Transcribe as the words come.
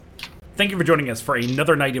Thank you for joining us for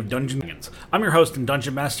another night of Dungeons & Dragons. I'm your host and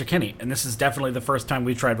Dungeon Master Kenny, and this is definitely the first time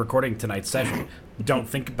we tried recording tonight's session. Don't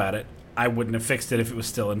think about it. I wouldn't have fixed it if it was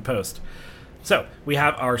still in post. So, we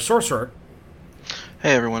have our Sorcerer.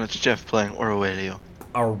 Hey everyone, it's Jeff playing Orwelio.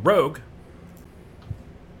 Our Rogue.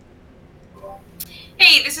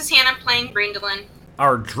 Hey, this is Hannah playing Brindalin.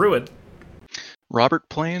 Our Druid. Robert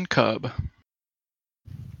playing Cub.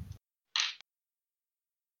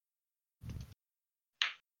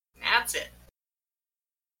 That's it.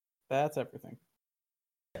 That's everything.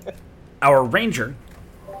 Our Ranger.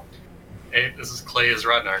 Hey, this is Clay as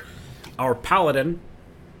Rodnar. Our Paladin.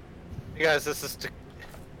 Hey guys, this is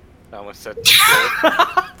I almost said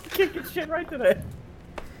Kicking shit right today.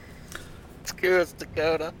 it's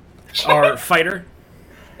Dakota. Our Fighter.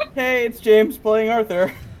 Hey, it's James playing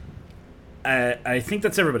Arthur. I think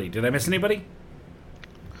that's everybody. Did I miss anybody?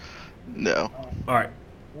 No. Alright.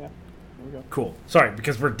 Yeah, there we go. Cool. Sorry,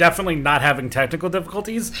 because we're definitely not having technical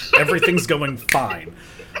difficulties. Everything's going fine.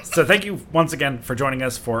 So thank you once again for joining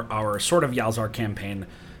us for our Sword of Yalzar campaign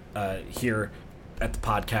here at the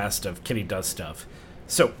podcast of Kitty Does Stuff.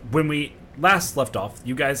 So when we last left off,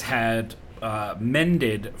 you guys had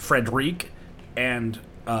mended Frederic and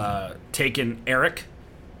taken Eric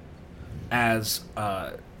as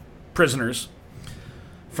prisoners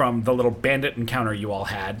from the little bandit encounter you all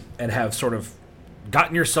had, and have sort of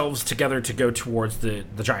gotten yourselves together to go towards the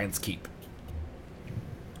Giant's Keep.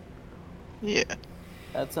 Yeah.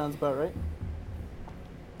 That sounds about right.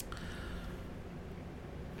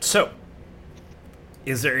 So,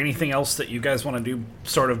 is there anything else that you guys want to do,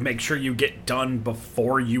 sort of make sure you get done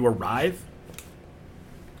before you arrive?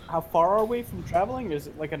 How far are we from traveling? Is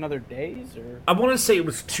it like another days or? I want to say it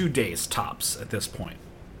was 2 days tops at this point.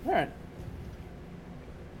 All right.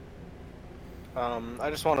 I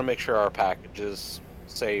just want to make sure our package is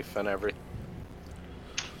safe and everything.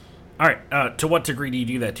 Alright, to what degree do you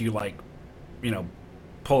do that? Do you, like,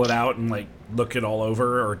 pull it out and, like, look it all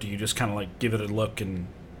over, or do you just kind of, like, give it a look and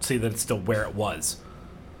see that it's still where it was?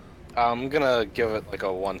 I'm gonna give it like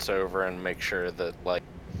a once over and make sure that like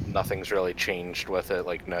nothing's really changed with it,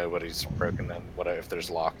 like nobody's broken in, what if there's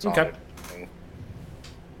locks on it.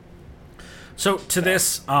 So to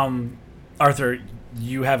this, Arthur,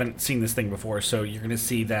 you haven't seen this thing before, so you're going to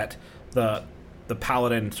see that the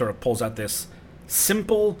paladin sort of pulls out this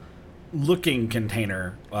simple looking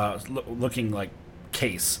container, looking like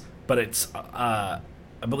case, but it's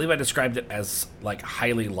I believe I described it as like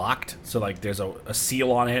highly locked. So like there's a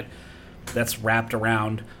seal on it that's wrapped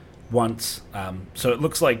around once. So it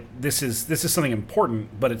looks like this is something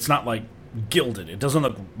important, but it's not like gilded. It doesn't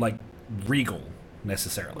look like regal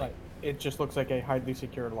necessarily. Right. It just looks like a highly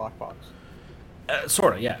secured lockbox.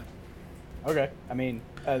 Sort of, yeah. Okay. I mean,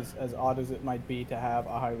 as odd as it might be to have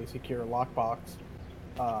a highly secure lockbox,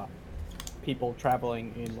 people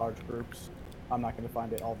traveling in large groups, I'm not going to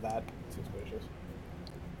find it all that suspicious.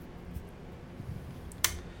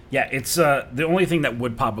 Yeah, it's the only thing that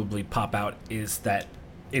would probably pop out is that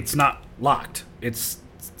it's not locked. It's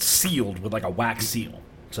sealed with like a wax seal.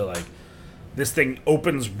 So like this thing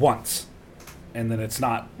opens once, and then it's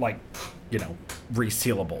not like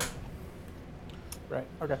resealable. Right.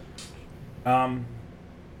 Okay.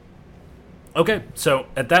 Okay. So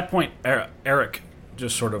at that point, Eric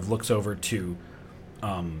just sort of looks over to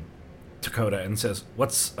Dakota and says,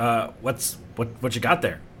 "What you got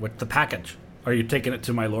there? What's the package? Are you taking it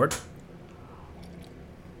to my lord?"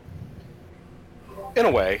 In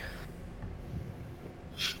a way.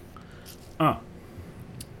 Oh.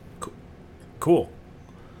 Cool.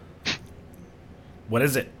 What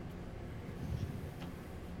is it?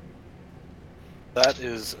 That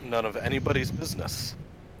is none of anybody's business.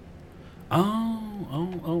 Okay,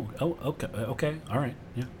 all right,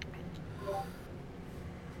 yeah.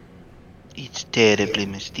 It's terribly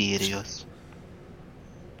mysterious.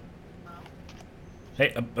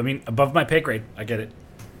 Hey, I mean, above my pay grade, I get it.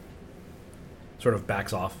 Sort of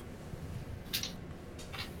backs off.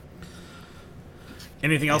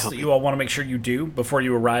 Anything else that you all want to make sure you do before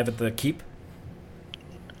you arrive at the keep?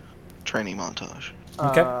 Training montage.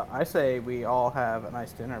 Okay. I say we all have a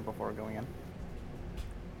nice dinner before going in.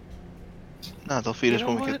 No, they'll feed us know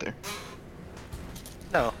when we what? get there.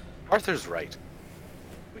 No, Arthur's right.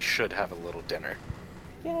 We should have a little dinner.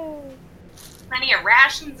 Yay! Plenty of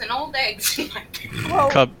rations and old eggs. Well,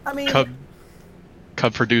 Cub, I mean,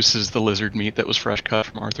 Cub produces the lizard meat that was fresh cut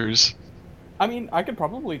from Arthur's. I mean, I could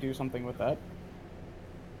probably do something with that.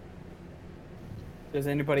 Does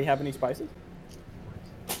anybody have any spices?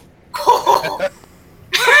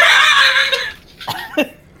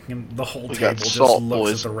 And the whole We table got just salt,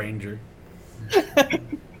 looks boys. at the ranger.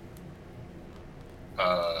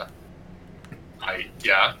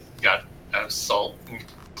 Got have salt and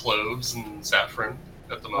cloves and saffron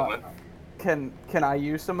at the moment. Can I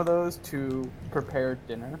use some of those to prepare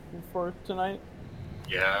dinner for tonight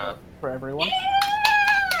Yeah. for everyone?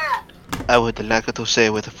 I would like to say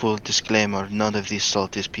with a full disclaimer, none of these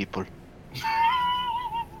salt is people.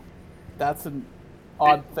 That's an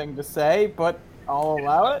odd thing to say, but I'll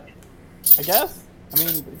allow it. I guess. I mean,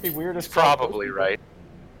 it'd be weird if He's probably right.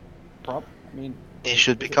 I mean, It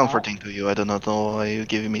should be is it comforting to you. I do not know why you're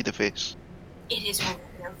giving me the face. It is one.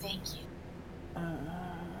 No, thank you.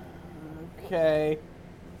 Okay.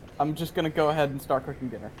 I'm just gonna go ahead and start cooking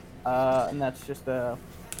dinner. And that's just what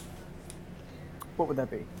would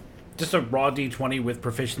that be? Just a raw D20 with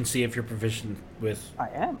proficiency if you're proficient with. I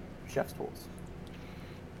am chef's tools.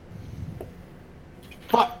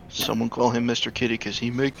 Fuck. Someone call him Mr. Kitty because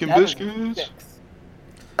he making 7, biscuits. 6.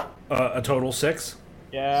 A total 6.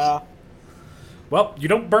 Yeah. Well, you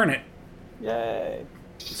don't burn it, Yay.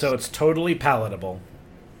 so it's totally palatable.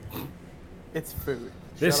 It's food.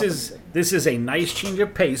 This Shut up is and this is a nice change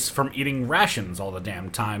of pace from eating rations all the damn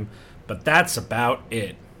time, but that's about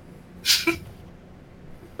it. It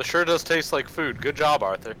sure does taste like food. Good job,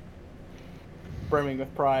 Arthur. brimming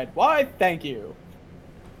with pride. Why? Thank you.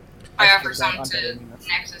 I That's offer just some undead to in this.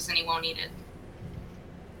 Nexus and he won't eat it.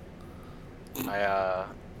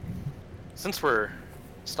 Since we're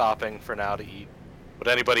stopping for now to eat, would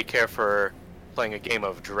anybody care for playing a game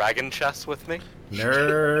of dragon chess with me?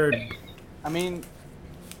 Nerd. I mean,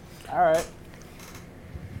 alright.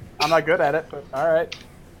 I'm not good at it, but alright.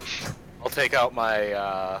 I'll take out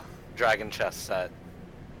my dragon chess set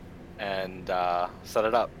and set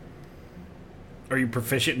it up. Are you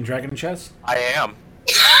proficient in dragon chess? I am.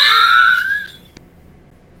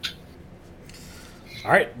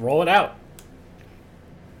 All right, roll it out.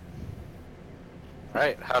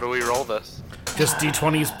 Alright, how do we roll this? Just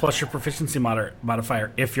d20s plus your proficiency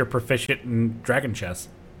modifier if you're proficient in dragon chess.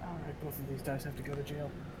 Alright, both of these dice have to go to jail.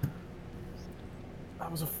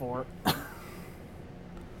 That was a 4.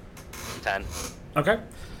 10. Okay.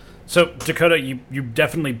 So, Dakota, you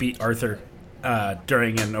definitely beat Arthur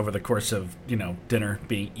during and over the course of, dinner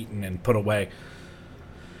being eaten and put away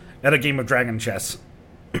at a game of dragon chess.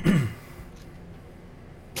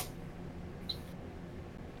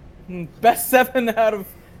 Best 7 out of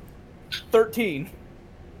 13.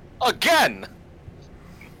 Again!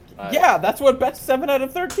 Yeah, that's what best 7 out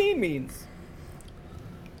of 13 means.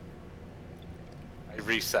 I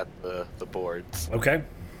reset the boards. Okay.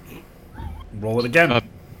 Roll it again.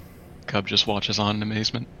 Cub just watches on in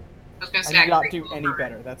amazement. I was gonna I say did not agree. do any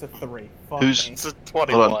better. That's a 3. Fuck Who's- me. It's a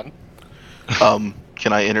 21.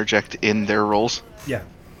 Can I interject in their roles? Yeah.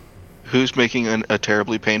 Who's making a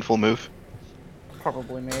terribly painful move?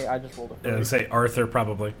 Probably me. I just rolled a 3. Say Arthur,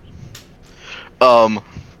 probably. Can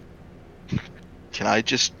I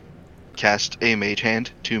just cast a mage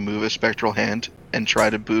hand to move a spectral hand and try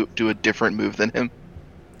to do a different move than him?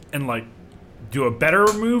 And, do a better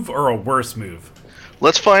move or a worse move?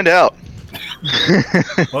 Let's find out.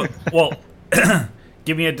 Well,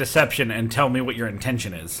 give me a deception and tell me what your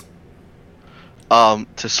intention is. To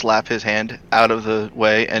slap his hand out of the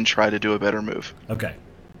way and try to do a better move. Okay.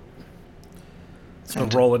 So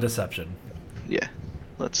roll a deception. Yeah.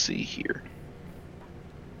 Let's see here.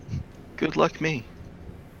 Good luck me.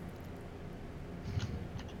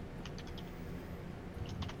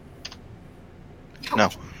 No.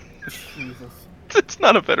 Jesus. It's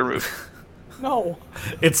not a better move. No.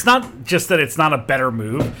 It's not just that it's not a better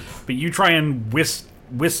move, but you try and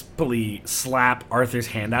wispily slap Arthur's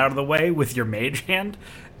hand out of the way with your mage hand,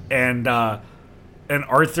 and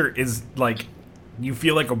Arthur is you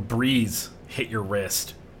feel like a breeze hit your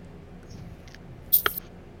wrist.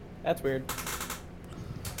 That's weird.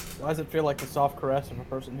 Why does it feel like the soft caress of a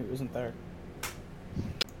person who isn't there? So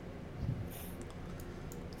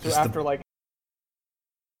Just the- after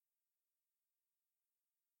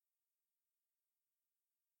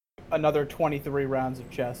another 23 rounds of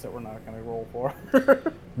chess that we're not going to roll for.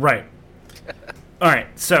 Right. All right.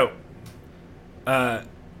 So, do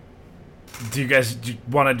you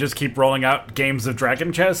want to just keep rolling out games of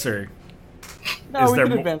dragon chess, or? No, Is we there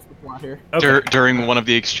can mo- advance the plot here. Okay. During one of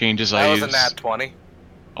the exchanges That I was used. a nat 20.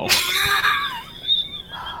 Oh.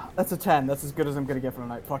 That's a 10. That's as good as I'm going to get for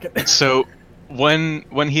tonight. Fuck it. So when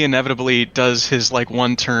he inevitably does his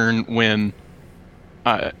one turn win,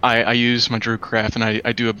 I use my Druidcraft and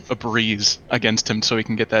I do a breeze against him so he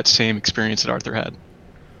can get that same experience that Arthur had.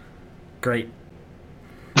 Great.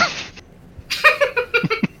 I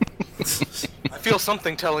feel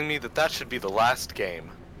something telling me that should be the last game.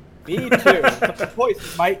 Me too. It's a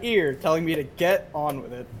voice in my ear telling me to get on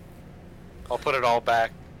with it. I'll put it all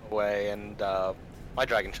back away and My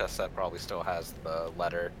dragon chest set probably still has the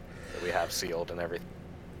letter that we have sealed and everything.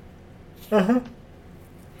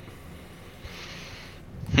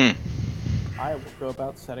 I will go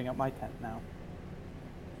about setting up my tent now.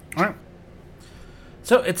 All right.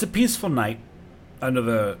 So it's a peaceful night under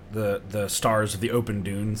the stars of the open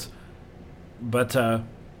dunes. But,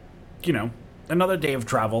 another day of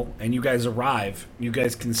travel, and you guys arrive. You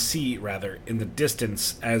guys can see, rather, in the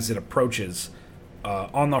distance as it approaches,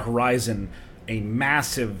 on the horizon, a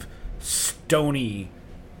massive stony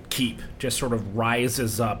keep just sort of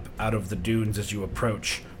rises up out of the dunes as you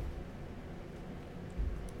approach.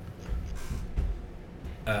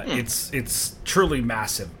 It's truly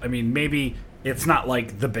massive. I mean, maybe it's not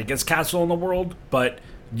like the biggest castle in the world, but,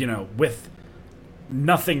 with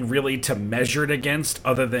nothing really to measure it against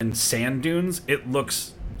other than sand dunes, it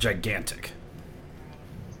looks gigantic.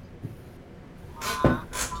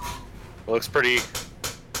 Looks pretty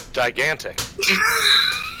gigantic.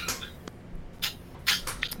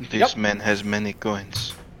 This man has many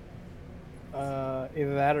coins.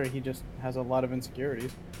 Either that or he just has a lot of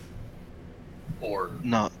insecurities. Or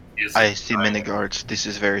No, is I it see many guards. This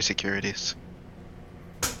is very securities.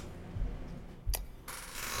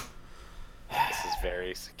 This is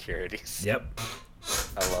very securities. Yep.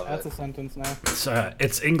 I love That's it. a sentence now.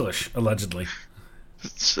 It's English, allegedly.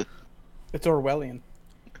 It's, It's Orwellian.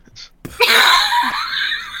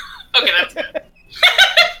 Okay, that's good.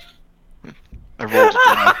 I rolled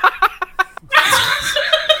it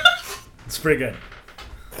It's pretty good.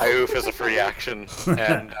 I oof as a free action,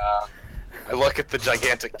 and I look at the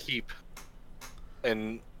gigantic keep,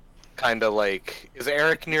 and kind of like, is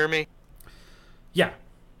Eric near me? Yeah.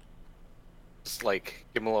 Just like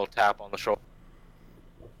give him a little tap on the shoulder.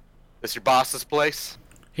 This your boss's place?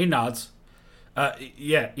 He nods.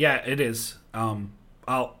 Yeah, it is.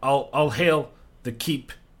 I'll hail the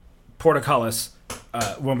keep portcullis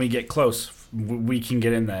when we get close. We can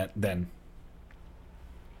get in that then.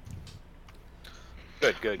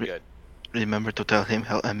 Good. Remember to tell him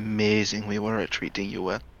how amazing we were at treating you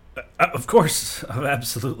well, Of course,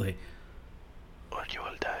 absolutely. or you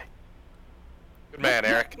will die. Good man,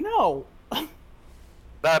 Eric. No,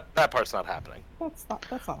 That part's not happening. that's not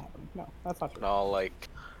happening. No, that's not true. And I'll like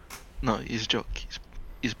No, he's joke.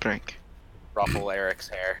 He's prank. ruffle Eric's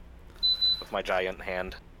hair with my giant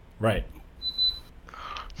hand. Right.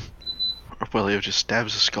 Or Willio just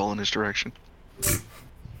stabs a skull in his direction.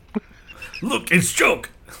 Look, it's joke.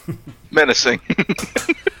 Menacing.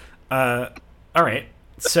 All right.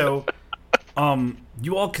 So,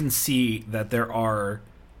 you all can see that there are,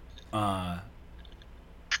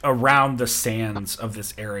 around the sands of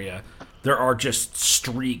this area, there are just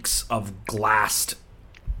streaks of glassed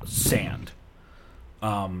sand.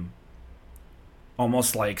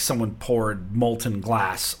 Almost like someone poured molten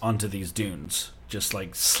glass onto these dunes. Just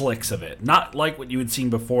like slicks of it. Not like what you had seen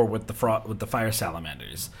before with the fire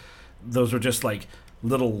salamanders. Those were just like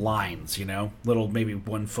little lines, little maybe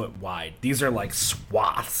 1 foot wide. These are like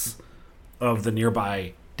swaths of the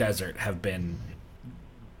nearby desert have been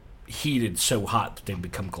heated so hot that they've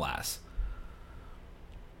become glass.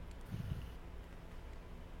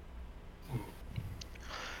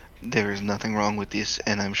 There is nothing wrong with this,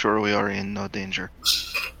 and I'm sure we are in no danger.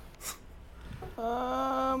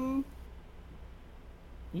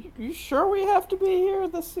 You sure we have to be here?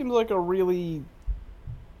 This seems like a really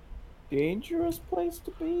dangerous place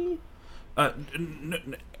to be.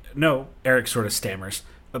 No, Eric sort of stammers.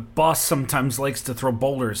 The boss sometimes likes to throw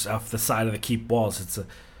boulders off the side of the keep walls. It's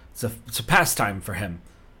a pastime for him.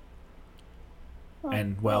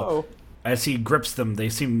 And Oh. as he grips them, they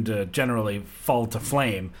seem to generally fall to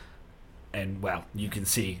flame. And you can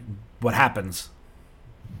see what happens.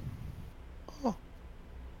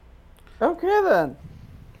 Okay then.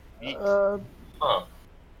 Huh.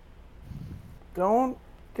 Don't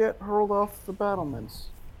get hurled off the battlements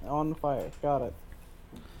on the fire. Got it.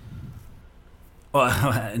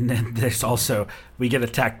 Well, and then there's also, we get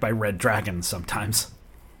attacked by red dragons sometimes.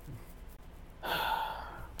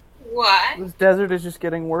 What? This desert is just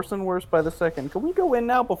getting worse and worse by the second. Can we go in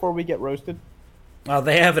now before we get roasted? Well,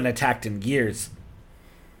 they haven't attacked in years.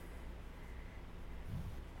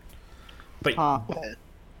 But Huh.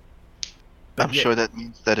 I'm yeah. sure that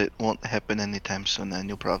means that it won't happen anytime soon, and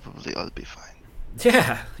you'll probably all be fine.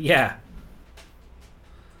 Yeah.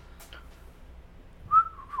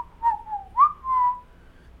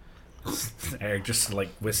 Eric just like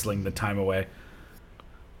whistling the time away.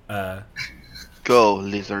 Go,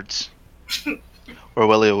 lizards.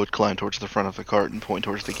 Orwellio would climb towards the front of the cart and point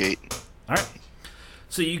towards the gate. All right.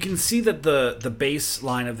 So you can see that the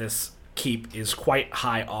baseline of this keep is quite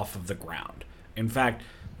high off of the ground. In fact,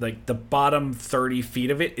 like the bottom 30 feet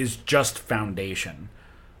of it is just foundation,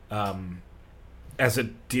 as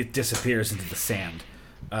it disappears into the sand.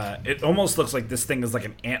 It almost looks like this thing is like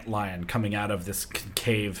an antlion coming out of this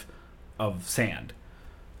cave of sand.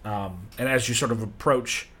 And as you sort of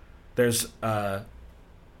approach, there's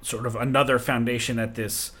sort of another foundation at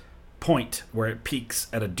this point where it peaks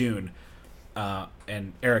at a dune.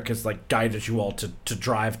 And Eric has like guided you all to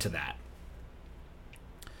drive to that.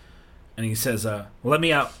 And he says, "Let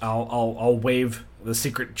me out. I'll wave the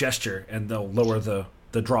secret gesture, and they'll lower the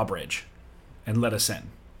drawbridge, and let us in."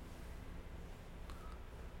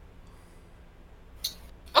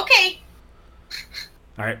 Okay.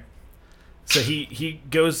 All right. So he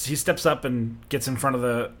steps up and gets in front of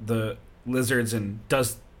the lizards and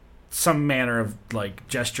does some manner of like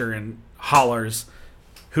gesture and hollers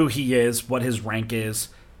who he is, what his rank is,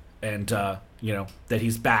 and that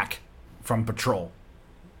he's back from patrol.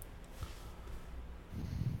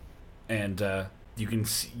 And you can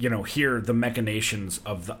hear the machinations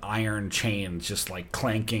of the iron chains just like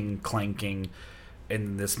clanking,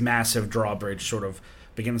 and this massive drawbridge sort of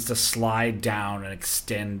begins to slide down and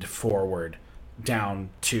extend forward down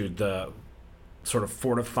to the sort of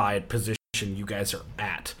fortified position you guys are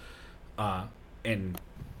at. And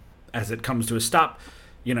as it comes to a stop,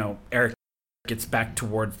 Eric gets back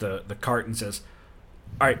towards the cart and says,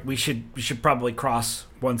 "All right, we should probably cross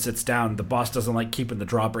once it's down. The boss doesn't like keeping the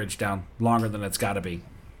drawbridge down longer than it's got to be."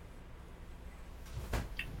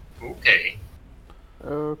 Okay.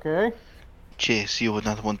 Okay. Chase, you would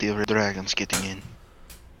not want the other dragons getting in.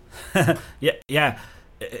 Yeah.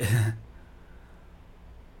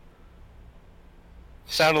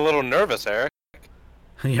 Sound a little nervous, Eric.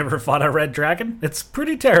 You ever fought a red dragon? It's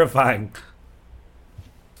pretty terrifying.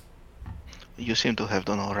 You seem to have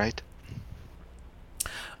done all right.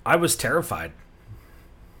 I was terrified.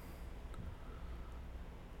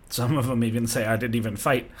 Some of them even say I didn't even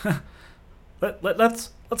fight.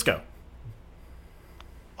 Let's go.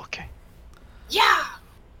 Okay. Yeah.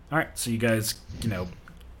 All right, so you guys,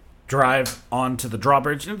 drive onto the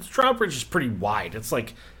drawbridge. And the drawbridge is pretty wide. It's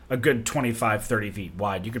like a good 25, 30 feet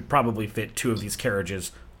wide. You could probably fit two of these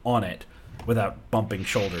carriages on it without bumping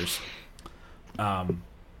shoulders.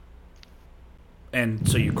 And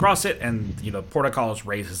so you cross it, and the portcullis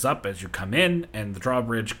raises up as you come in, and the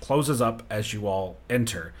drawbridge closes up as you all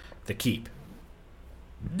enter the keep.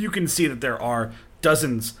 You can see that there are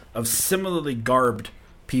dozens of similarly garbed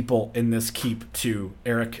people in this keep to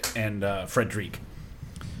Eric and Frederic.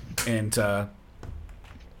 And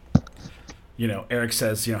Eric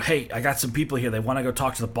says, "Hey, I got some people here. They want to go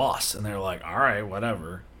talk to the boss." And they're like, "All right,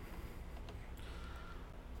 whatever."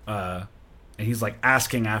 And he's like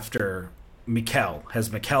asking after Mikkel. Has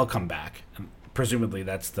Mikkel come back? And presumably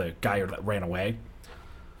that's the guy that ran away.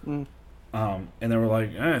 And they were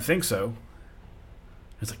like, "I think so."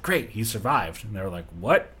 He's like, "Great, he survived." And they were like,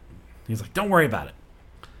 "What?" He's like, "Don't worry about it."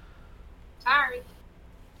 Sorry.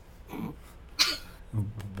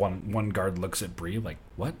 One guard looks at Bree like,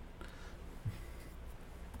 "What?"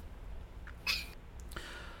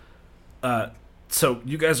 So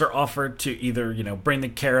you guys are offered to either, bring the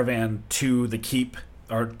caravan to the keep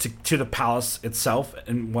or to the palace itself,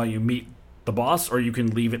 and while you meet the boss, or you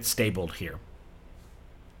can leave it stabled here.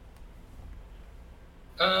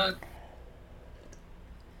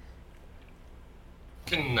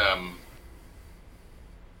 Can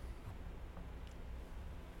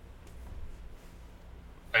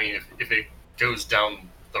I mean, if it goes down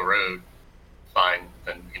the road, fine.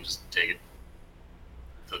 Then we can just take it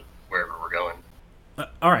to wherever we're going.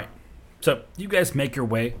 All right. So you guys make your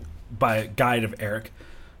way by guide of Eric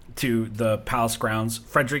to the palace grounds.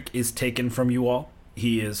 Frederic is taken from you all.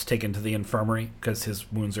 He is taken to the infirmary because his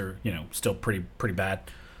wounds are, still pretty bad.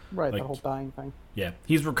 Right, Like- the whole dying thing. Yeah,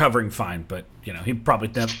 he's recovering fine, but he'd probably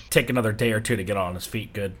take another day or two to get on his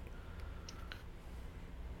feet good.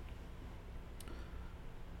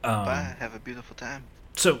 Bye. Have a beautiful time.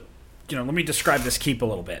 So, let me describe this keep a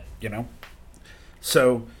little bit,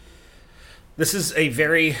 So, this is a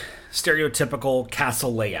very stereotypical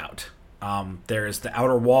castle layout. There's the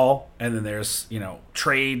outer wall, and then there's,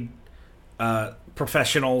 trade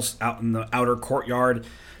professionals out in the outer courtyard.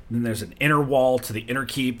 Then there's an inner wall to the inner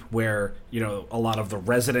keep where, a lot of the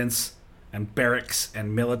residents and barracks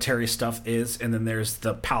and military stuff is. And then there's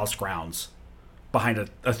the palace grounds behind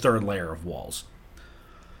a third layer of walls.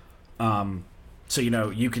 So,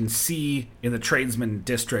 you can see in the tradesman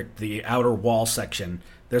district, the outer wall section,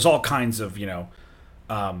 there's all kinds of,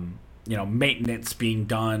 maintenance being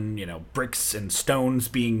done, bricks and stones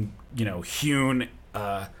being, hewn,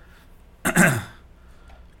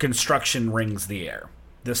 construction rings the air.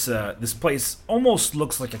 This place almost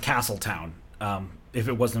looks like a castle town. If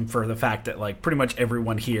it wasn't for the fact that like pretty much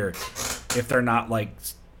everyone here, if they're not like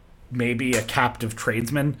maybe a captive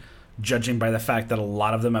tradesman, judging by the fact that a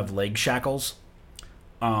lot of them have leg shackles,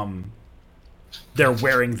 they're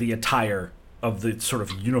wearing the attire of the sort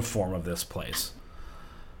of uniform of this place.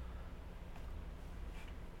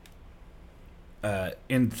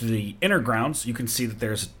 In the inner grounds, you can see that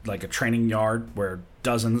there's like a training yard where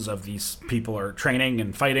dozens of these people are training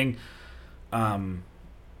and fighting, and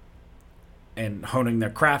honing their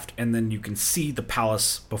craft. And then you can see the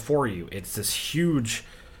palace before you. It's this huge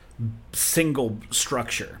single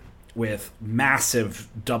structure with massive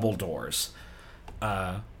double doors,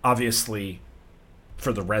 obviously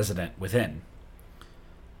for the resident within.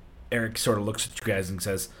 Eric sort of looks at you guys and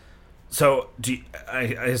says, "So, I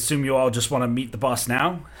assume you all just want to meet the boss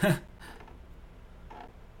now?"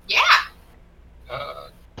 Yeah.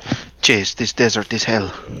 Jeez, this desert is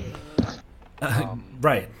hell.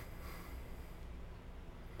 Right.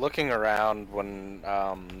 Looking around,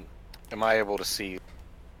 am I able to see?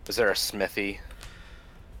 Is there a smithy?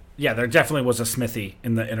 Yeah, there definitely was a smithy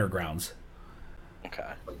in the inner grounds.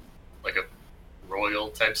 Okay. Like a royal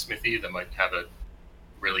type smithy that might have a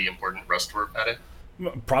really important rust work at it.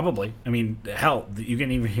 Probably. I mean, hell, you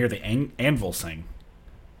can even hear the anvil sing.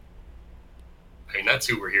 I mean, that's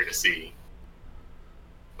who we're here to see.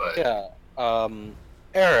 But Yeah.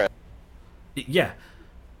 Eric, Yeah.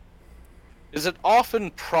 is it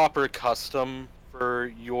often proper custom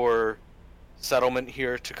for your settlement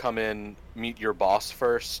here to come in, meet your boss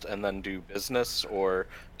first, and then do business, or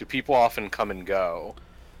do people often come and go,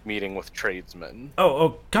 meeting with tradesmen?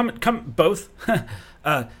 Come both.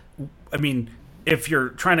 I mean, if you're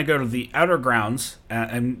trying to go to the outer grounds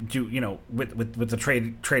and do, with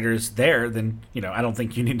the traders there, then, I don't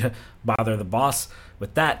think you need to bother the boss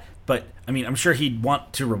with that. But, I mean, I'm sure he'd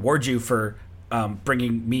want to reward you for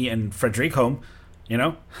bringing me and Frederic home,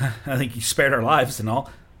 I think you spared our lives and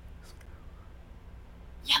all.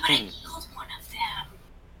 Yeah, but I killed one of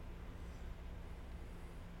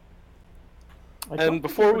them. And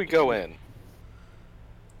before we go in,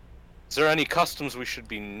 is there any customs we should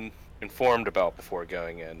be informed about before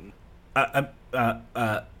going in?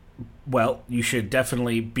 Well, you should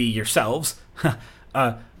definitely be yourselves.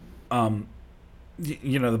 The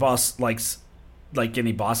boss likes, like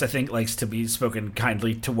any boss, I think, likes to be spoken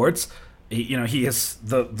kindly towards. He is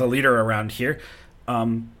the leader around here. A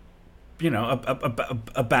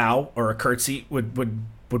bow or a curtsy would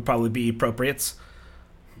probably be appropriate.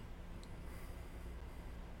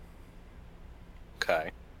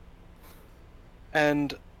 Okay.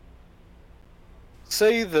 And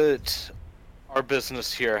say that our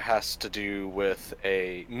business here has to do with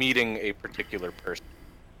meeting a particular person,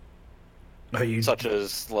 such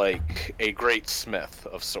as like a great smith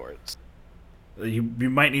of sorts. You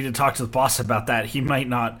might need to talk to the boss about that. He might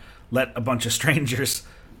not let a bunch of strangers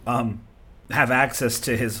have access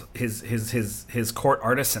to his court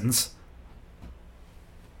artisans.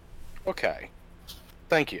 Okay.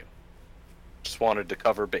 Thank you. Just wanted to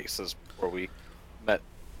cover bases before we met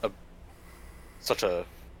such a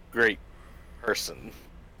great person.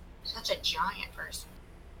 Such a giant person.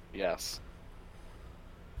 Yes.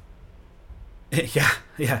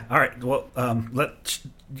 Yeah. All right. Well,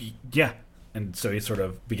 yeah. And so he sort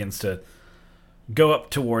of begins to go up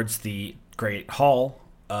towards the great hall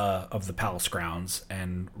of the palace grounds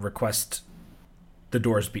and request the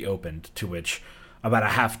doors be opened, to which about a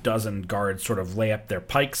half dozen guards sort of lay up their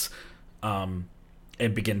pikes and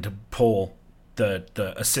begin to pull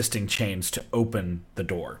the assisting chains to open the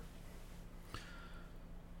door.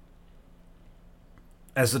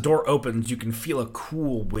 As the door opens, you can feel a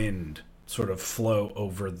cool wind sort of flow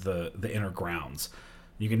over the inner grounds.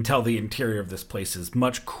 You can tell the interior of this place is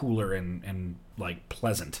much cooler and like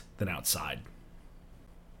pleasant than outside.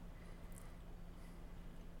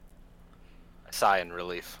 I sigh in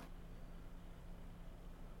relief.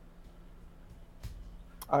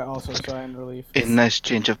 I also sigh in relief. A nice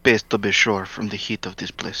change of pace, to be sure, from the heat of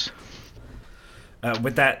this place.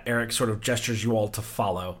 With that, Eric sort of gestures you all to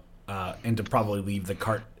follow and to probably leave the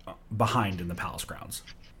cart behind in the palace grounds.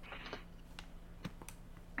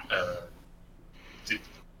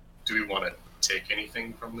 Do we want to take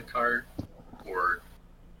anything from the cart, or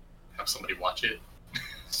have somebody watch it?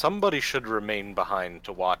 Somebody should remain behind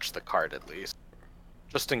to watch the cart at least.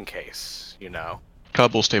 Just in case,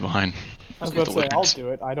 Cub will stay behind. I was about to say, I'll do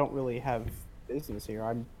it. I don't really have business here.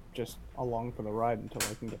 I'm just along for the ride until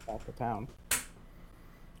I can get back to town.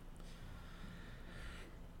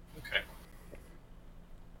 Okay.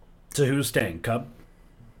 So who's staying, Cub?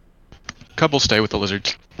 Cub will stay with the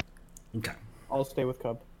lizards. Okay. I'll stay with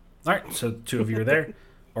Cub. All right, so 2 of you are there.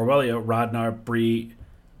 Orwellio, Rodnar,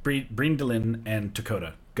 Brindalin, and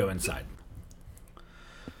Dakota go inside.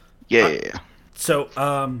 Yeah. So,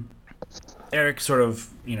 Eric sort of,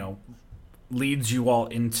 leads you all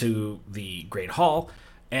into the Great Hall,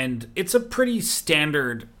 and it's a pretty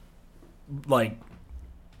standard,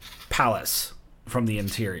 palace from the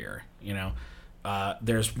interior,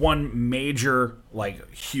 There's one major,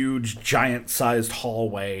 huge, giant-sized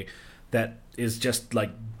hallway that is just,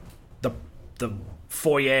 the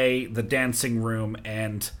foyer, the dancing room,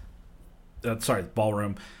 and... the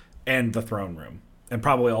ballroom, and the throne room. And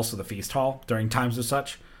probably also the feast hall during times of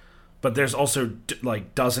such. But there's also,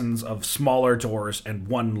 dozens of smaller doors and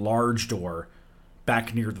one large door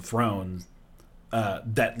back near the throne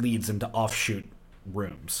that leads into offshoot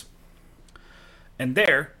rooms. And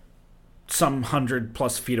there, some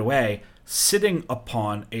 100+ feet away, sitting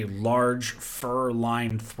upon a large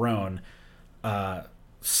fur-lined throne,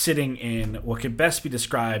 sitting in what could best be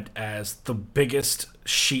described as the biggest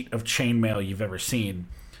sheet of chainmail you've ever seen,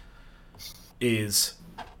 is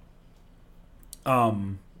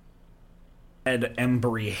red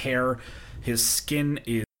embery hair. His skin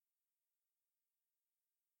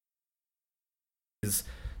is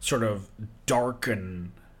sort of dark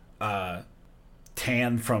and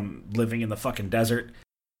tan from living in the fucking desert.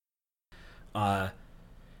 And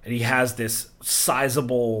he has this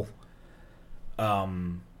sizable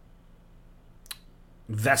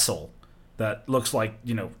vessel that looks like,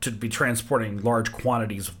 to be transporting large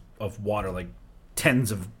quantities of water, like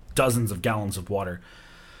dozens of gallons of water,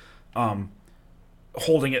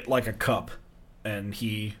 holding it like a cup, and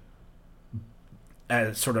he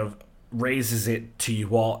sort of raises it to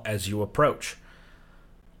you all as you approach.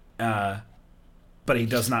 But he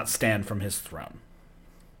does not stand from his throne.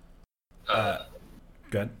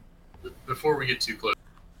 Good. Before we get too close,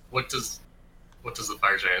 what does the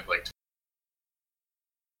fire giant like to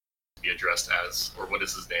be addressed as, or what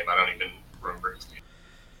is his name? I don't even remember his name.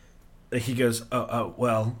 He goes,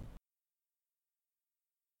 well,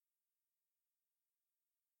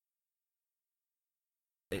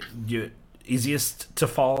 easiest to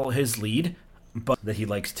follow his lead, but that he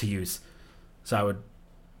likes to use. So I would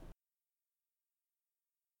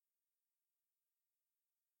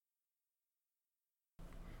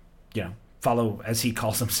follow as he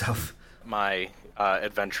calls himself. My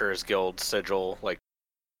Adventurers Guild sigil,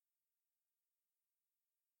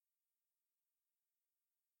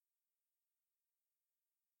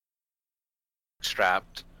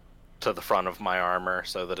 strapped to the front of my armor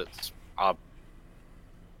so that it's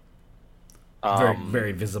very,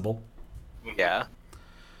 very visible. Yeah.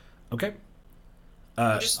 Okay.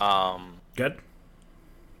 Good.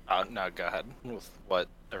 No, go ahead with what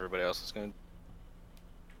everybody else is going to.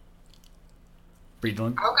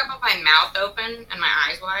 Breedlin. I woke up with my mouth open and my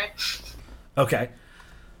eyes wide. Okay.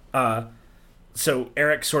 So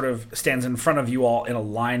Eric sort of stands in front of you all in a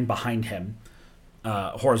line behind him,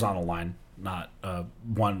 horizontal line, not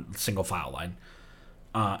one single file line.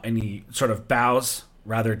 And he sort of bows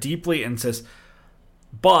rather deeply and says,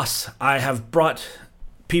 "Boss, I have brought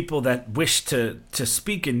people that wish to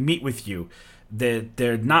speak and meet with you.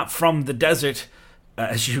 They're not from the desert,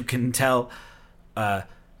 as you can tell.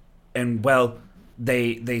 And, well,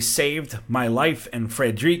 they saved my life and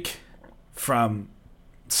Frederic from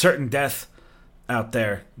certain death out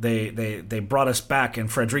there. They brought us back,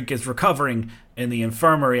 and Frederic is recovering in the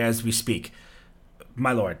infirmary as we speak.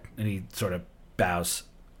 My lord." And he sort of bows,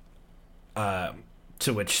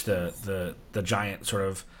 to which the giant sort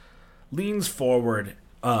of leans forward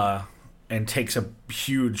and takes a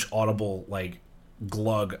huge audible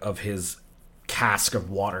glug of his cask of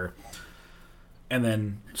water, and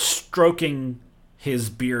then stroking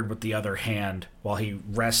his beard with the other hand while he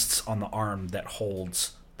rests on the arm that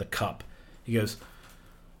holds the cup, he goes,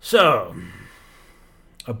 "So,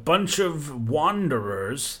 a bunch of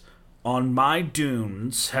wanderers on my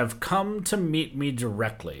dunes have come to meet me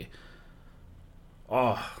directly.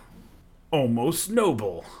 Oh, almost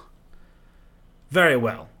noble. Very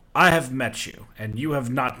well. I have met you, and you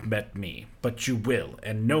have not met me, but you will,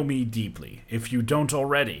 and know me deeply, if you don't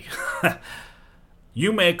already.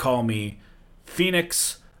 You may call me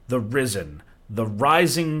Phoenix the Risen, the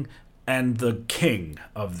Rising, and the King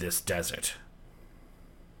of this desert."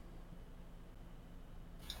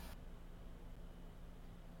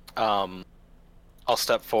 I'll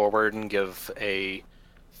step forward and give a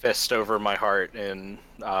fist over my heart in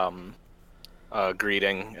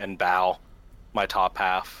greeting and bow my top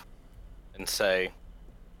half and say,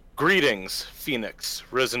 "Greetings, Phoenix,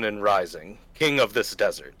 risen and rising, king of this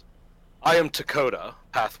desert. I am Dakota,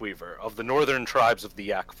 Pathweaver, of the northern tribes of the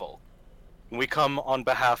Yak folk. We come on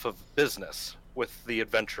behalf of business with the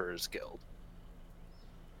Adventurers Guild.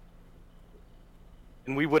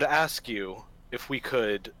 And we would ask you if we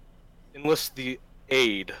could enlist the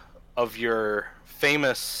aid of your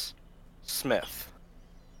famous smith.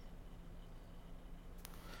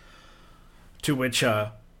 To which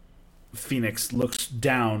Phoenix looks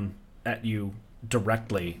down at you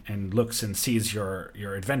directly and looks and sees your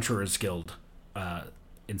Adventurers Guild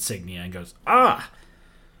insignia and goes, "Ah,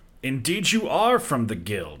 indeed you are from the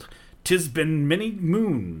guild. 'Tis been many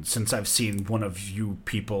moons since I've seen one of you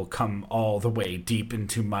people come all the way deep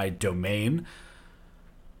into my domain.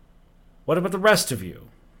 What about the rest of you?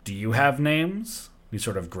 Do you have names?" He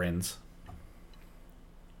sort of grins.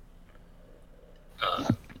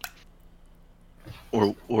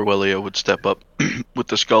 Orwellio would step up with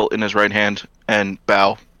the skull in his right hand and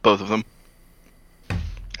bow both of them. And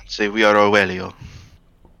say, "We are Orwellio."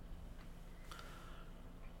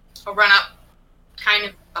 I'll run up kind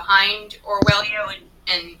of behind Orwellio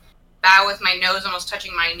and bow with my nose almost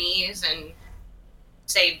touching my knees and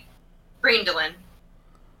say, "Brindolin."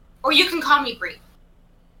 Or you can call me Bree.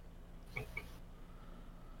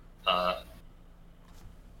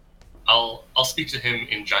 I'll speak to him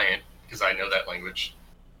in Giant because I know that language,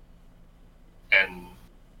 and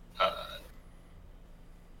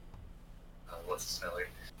let's say,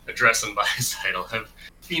 address him by his title. Have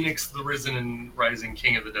Phoenix, the risen and rising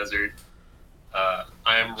king of the desert. I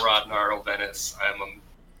am Rodnar Ovenis. I am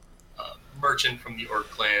a merchant from the Orc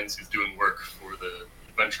clans who's doing work for the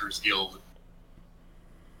Adventurers Guild.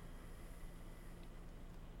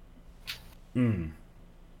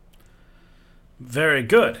 Very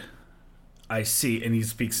good. I see, and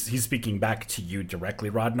he's speaking back to you directly,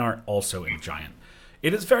 Rodnar, also in Giant.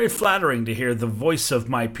 It is very flattering to hear the voice of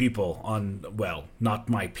my people on, well, not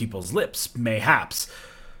my people's lips, mayhaps,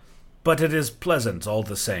 but it is pleasant all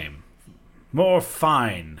the same. More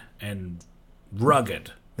fine and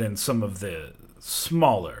rugged than some of the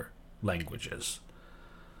smaller languages.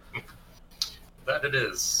 That it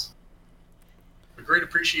is. A great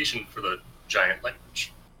appreciation for the Giant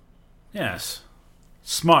language. Yes.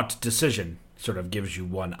 Smart decision. Sort of gives you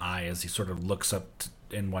one eye as he sort of looks up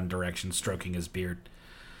in one direction, stroking his beard.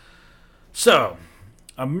 So,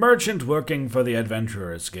 a merchant working for the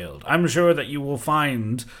Adventurers Guild. I'm sure that you will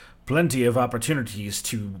find plenty of opportunities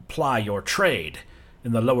to ply your trade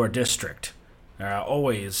in the lower district. There are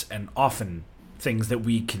always and often things that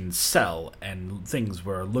we can sell and things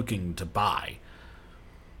we're looking to buy.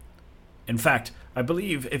 In fact, I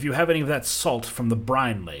believe if you have any of that salt from the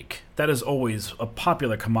brine lake, that is always a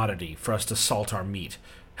popular commodity for us to salt our meat.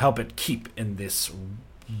 Help it keep in this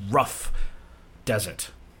rough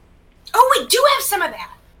desert. Oh, we do have some of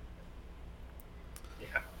that.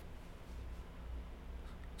 Yeah.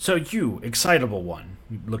 So you, excitable one,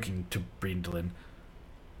 looking to Brindolin,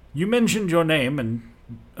 you mentioned your name and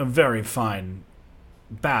a very fine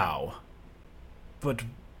bow. But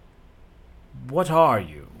what are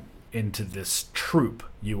you into this troop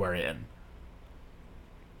you are in?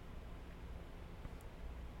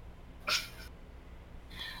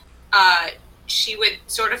 She would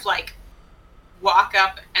sort of like walk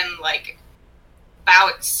up and like bow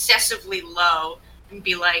excessively low and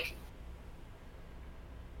be like,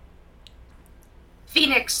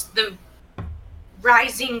 "Phoenix, the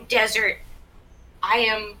rising desert. I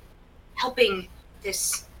am helping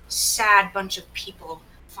this sad bunch of people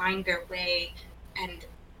find their way, and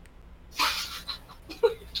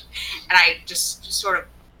and I just sort of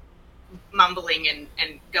mumbling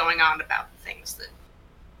and going on about things that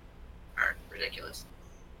are ridiculous."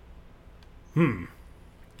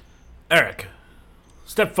 Eric,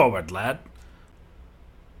 step forward, lad.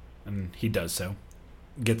 And he does so.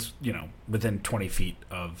 Gets, within 20 feet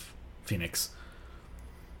of Phoenix.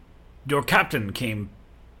 Your captain came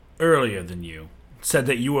earlier than you. Said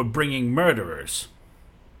that you were bringing murderers.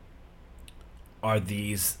 Are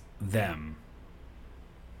these them?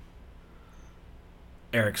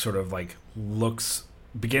 Eric sort of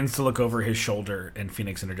begins to look over his shoulder, and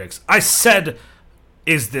Phoenix interjects, "I said,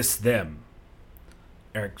 is this them?"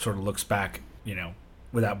 Eric sort of looks back,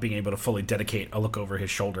 without being able to fully dedicate a look over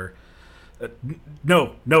his shoulder.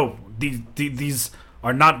 No, these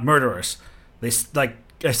are not murderers. They, like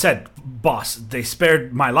I said, boss, they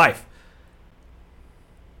spared my life.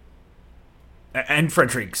 And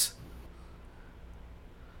Frederick's.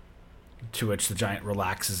 To which the giant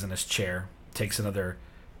relaxes in his chair, takes another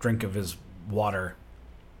drink of his water,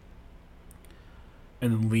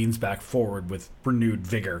 and then leans back forward with renewed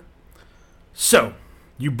vigor. "So,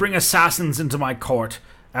 you bring assassins into my court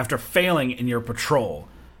after failing in your patrol.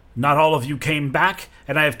 Not all of you came back,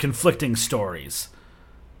 and I have conflicting stories.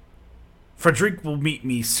 Frederic will meet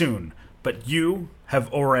me soon, but you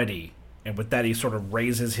have already. And with that, he sort of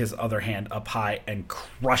raises his other hand up high and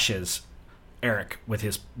crushes Eric with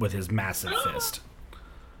his massive fist.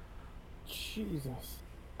 Jesus.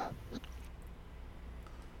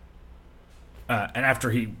 And after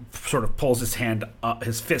he sort of pulls his hand up,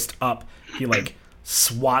 his fist up, he like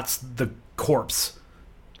swats the corpse,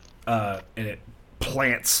 and it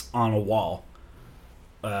plants on a wall.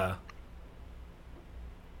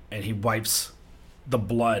 And he wipes the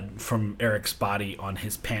blood from Eric's body on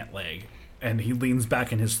his pant leg, and he leans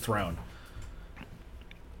back in his throne.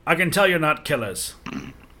 I can tell you're not killers.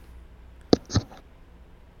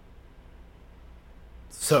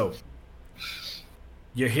 So,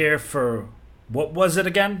 you're here for... what was it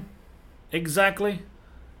again? Exactly?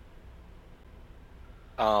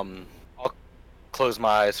 I'll close my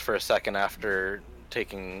eyes for a second after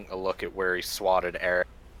taking a look at where he swatted Eric,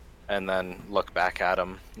 and then look back at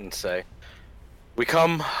him and say, "We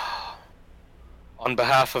come on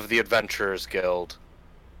behalf of the Adventurers Guild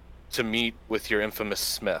to meet with your infamous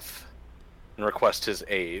Smith and request his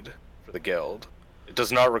aid for the guild. It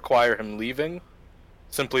does not require him leaving,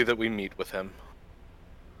 simply that we meet with him."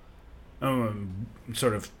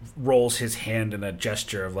 Sort of rolls his hand in a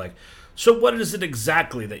gesture of like, so what is it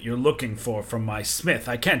exactly that you're looking for from my smith?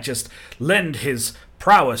 I can't just lend his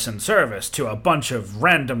prowess and service to a bunch of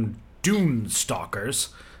random dune stalkers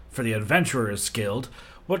for the Adventurers Guild.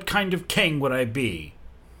 What kind of king would I be?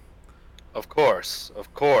 Of course,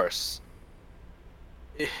 of course.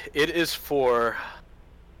 It is for...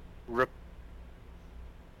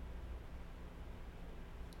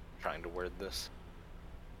 trying to word this.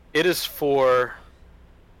 It is for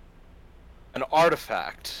an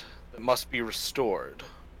artifact that must be restored.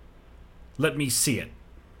 Let me see it.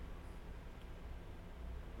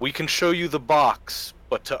 We can show you the box,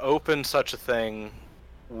 but to open such a thing,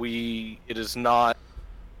 it is not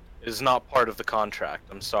part of the contract.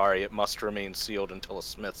 I'm sorry, it must remain sealed until a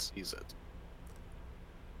smith sees it.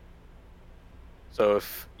 So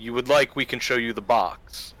if you would like, we can show you the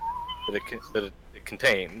box that it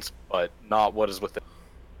contains, but not what is within.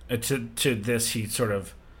 To this, he sort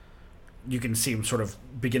of, you can see him sort of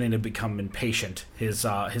beginning to become impatient. His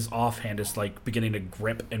offhand is like beginning to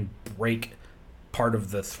grip and break part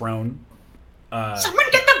of the throne. Someone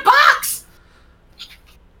get the box!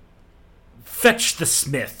 Fetch the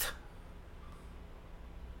smith.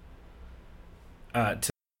 To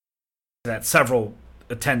that, several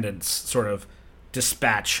attendants sort of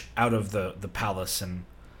dispatch out of the palace, and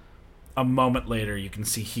a moment later you can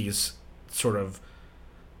see he's sort of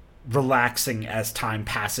relaxing as time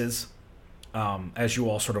passes, as you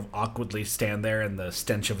all sort of awkwardly stand there and the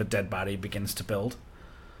stench of a dead body begins to build.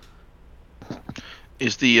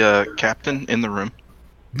 Is the captain in the room?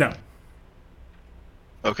 No.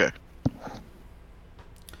 Okay.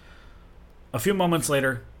 A few moments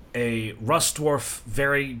later, a rust dwarf,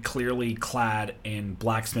 very clearly clad in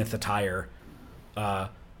blacksmith attire,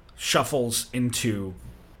 shuffles into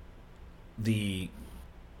the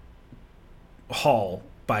hall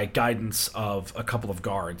by guidance of a couple of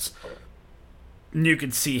guards. And you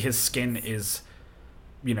can see his skin is,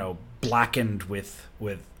 blackened with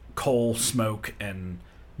coal smoke, and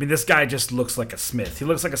I mean, this guy just looks like a smith. He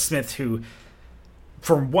looks like a smith who,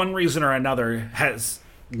 for one reason or another, has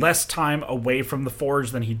less time away from the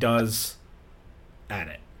forge than he does at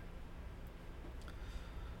it.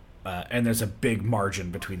 And there's a big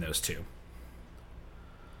margin between those two.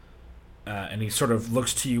 And he sort of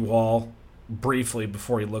looks to you all briefly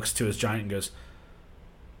before he looks to his giant and goes,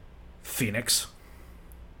 "Phoenix."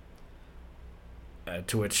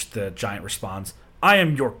 To which the giant responds, "I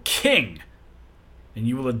am your king, and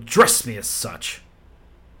you will address me as such.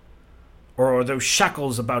 Or are those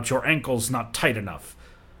shackles about your ankles not tight enough?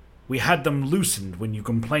 We had them loosened when you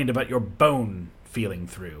complained about your bone feeling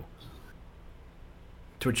through."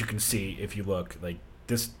 To which you can see, if you look, like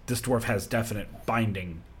this dwarf has definite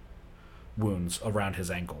binding wounds around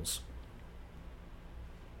his ankles.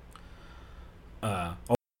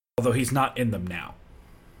 Although he's not in them now.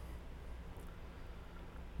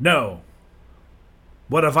 "No.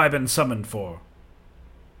 What have I been summoned for,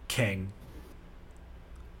 king?"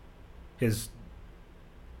 His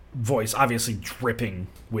voice obviously dripping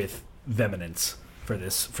with vehemence for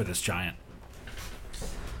this giant.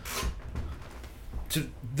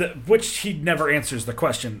 Which he never answers the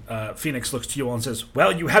question. Phoenix looks to you all and says,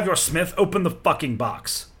 "Well, you have your smith. Open the fucking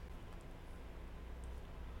box."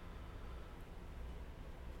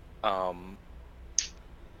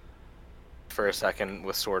 For a second,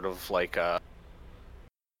 with sort of like a,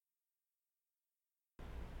 I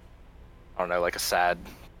don't know, like a sad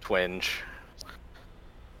twinge.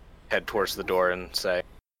 head towards the door and say,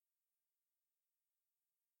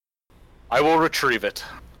 I will retrieve it.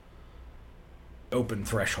 Open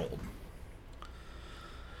threshold.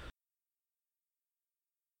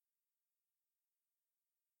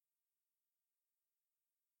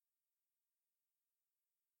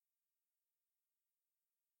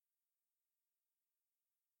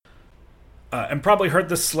 And probably heard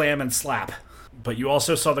the slam and slap, but you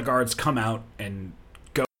also saw the guards come out and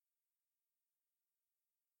go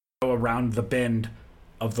around the bend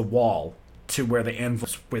of the wall to where the anvil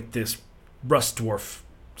was with this rust dwarf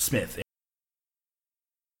smith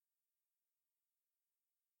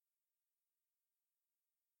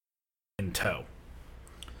in tow.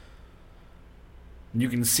 You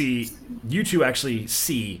can see, you two actually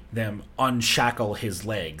see them unshackle his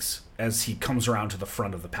legs as he comes around to the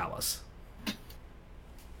front of the palace.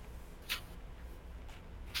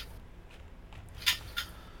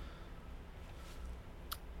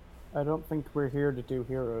 I don't think we're here to do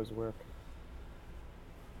heroes' work.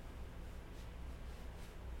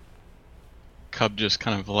 Cub just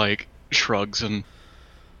kind of like shrugs and...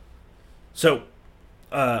 So,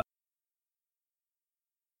 a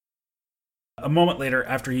moment later,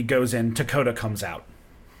 after he goes in, Dakota comes out.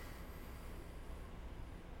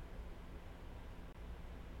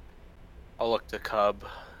 I'll look to Cub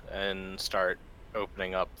and start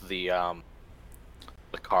opening up the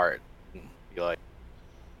cart and be like,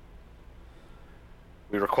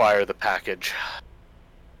 we require the package.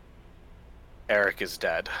 Eric is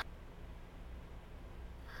dead.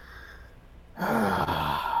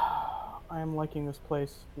 I am liking this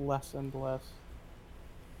place less and less.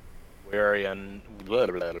 We're in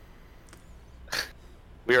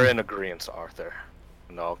agreement, Arthur.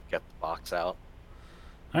 And I'll get the box out.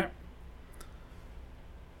 Alright.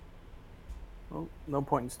 Well, no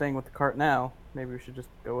point in staying with the cart now. Maybe we should just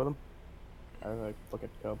go with him. I look at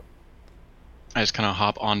Cub. I just kind of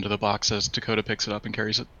hop onto the box as Dakota picks it up and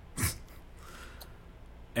carries it.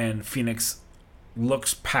 And Phoenix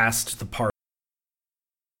looks past the party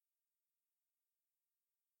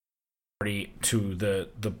to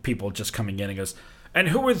the people just coming in and goes, and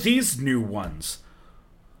who are these new ones?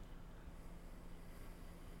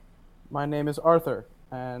 My name is Arthur,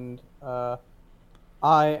 and I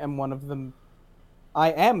am one of them.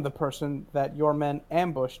 I am the person that your men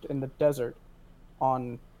ambushed in the desert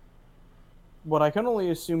on what I can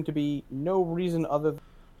only assume to be no reason other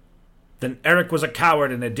Then Eric was a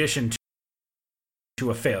coward in addition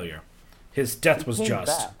to a failure. His death was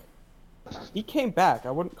just. back. He came back.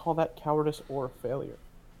 I wouldn't call that cowardice or failure.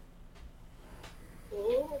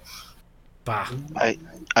 Bah.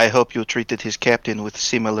 I hope you treated his captain with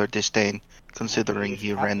similar disdain, considering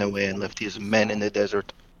he ran away and left his men in the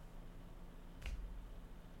desert.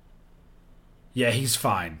 Yeah, he's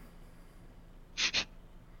fine.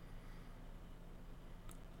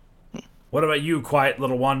 What about you, quiet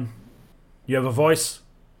little one? You have a voice?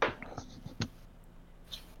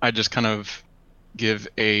 I just kind of give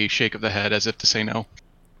a shake of the head as if to say no.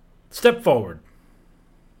 Step forward.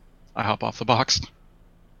 I hop off the box.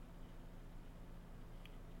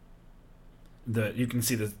 You can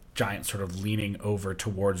see the giant sort of leaning over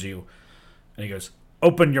towards you, and he goes,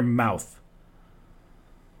 "Open your mouth."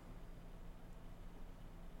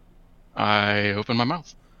 I open my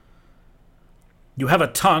mouth. You have a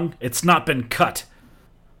tongue. It's not been cut.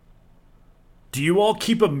 Do you all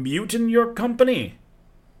keep a mute in your company?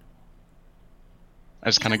 I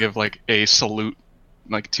just kind of give like a salute,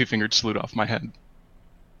 like two-fingered salute off my head.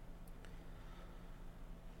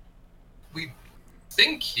 We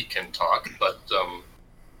think he can talk, but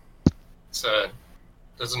it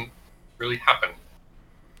doesn't really happen.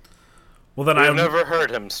 Well, then I've never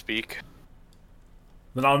heard him speak.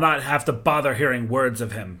 Then I'll not have to bother hearing words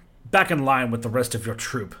of him. Back in line with the rest of your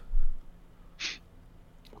troop.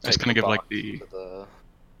 I just kind of give like the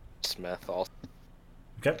Smith also.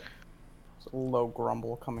 Okay. It's a low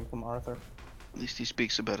grumble coming from Arthur. At least he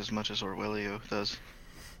speaks about as much as Aurelio does.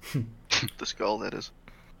 The skull, that is.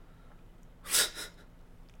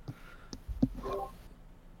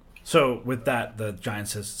 So, with that, the giant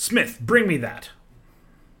says, "Smith, bring me that."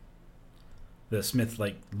 The smith,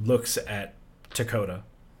 looks at Dakota.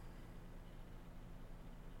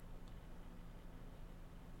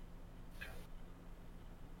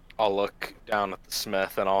 I'll look down at the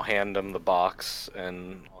smith and I'll hand him the box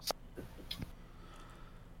and I'll say,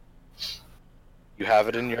 you have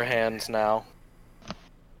it in your hands now.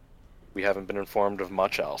 We haven't been informed of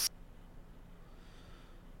much else.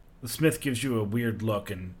 The smith gives you a weird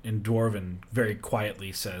look and in Dwarven very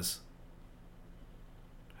quietly says,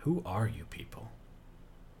 "Who are you people?"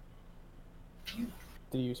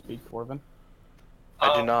 Do you speak Dwarven?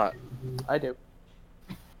 I do not. I do.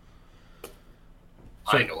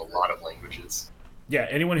 I know a lot of languages. Yeah,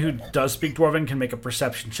 anyone who does speak Dwarven can make a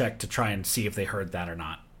perception check to try and see if they heard that or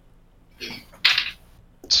not.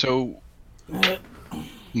 So,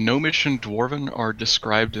 Gnomish and Dwarven are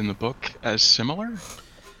described in the book as similar?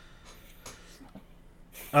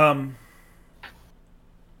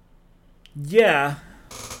 Yeah.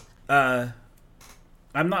 I'm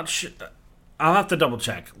not sure. I'll have to double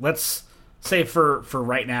check. Let's say for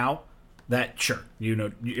right now that sure, you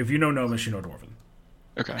know, if you know Gnomish, you know Dwarven.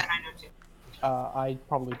 Okay. And I know too. I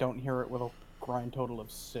probably don't hear it with a grind total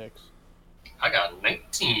of 6. I got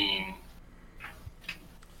 19.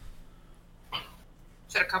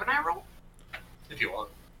 Is that a Covenant roll? If you want.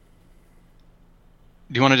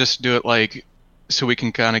 Do you want to just do it like so we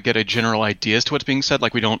can kind of get a general idea as to what's being said,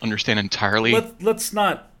 like we don't understand entirely? Let's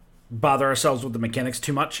not bother ourselves with the mechanics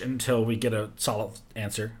too much until we get a solid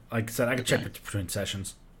answer. Like I said, I can check between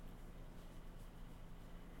sessions.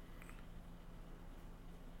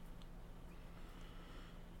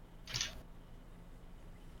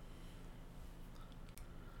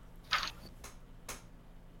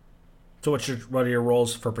 So what are your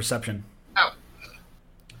rolls for perception? Oh,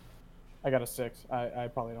 I got a 6. I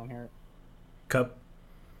probably don't hear it. Cub?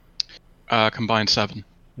 Combined 7.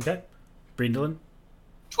 Okay. Brindlin?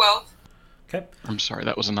 12. Okay. I'm sorry,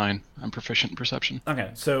 that was a 9. I'm proficient in perception.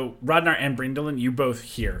 Okay, so Rodnar and Brindlin, you both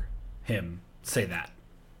hear him say that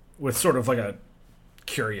with sort of like a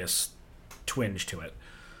curious twinge to it.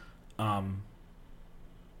 Arthur,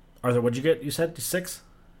 what'd you get? You said 6?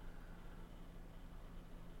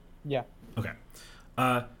 Yeah. Okay.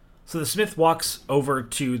 So the smith walks over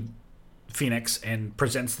to Phoenix and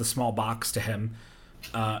presents the small box to him,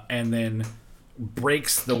 and then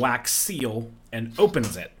breaks the wax seal and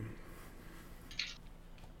opens it.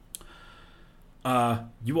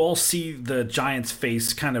 You all see the giant's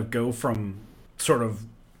face kind of go from sort of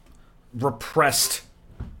repressed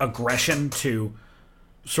aggression to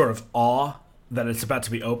sort of awe that it's about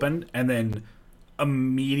to be opened, and then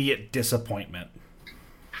immediate disappointment.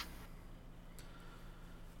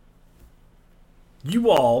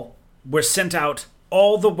 You all were sent out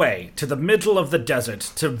all the way to the middle of the desert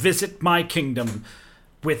to visit my kingdom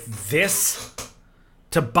with this?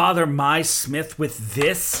 To bother my smith with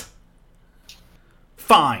this?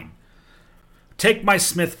 Fine. Take my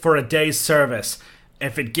smith for a day's service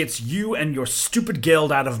if it gets you and your stupid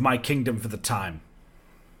guild out of my kingdom for the time.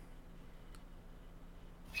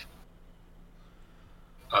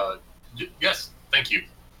 Yes, thank you.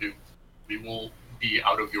 We will be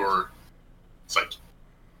out of your sight.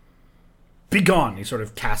 Be gone! He sort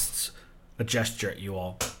of casts a gesture at you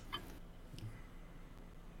all.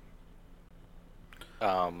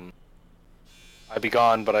 I be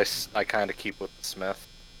gone, but I kind of keep with the smith.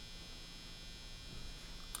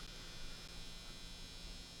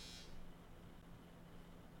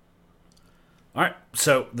 Alright,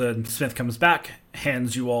 so the smith comes back,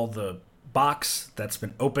 hands you all the box that's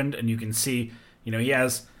been opened, and you can see, he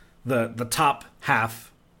has the top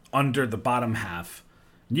half under the bottom half.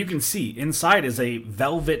 And you can see inside is a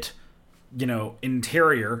velvet,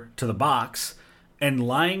 interior to the box, and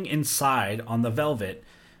lying inside on the velvet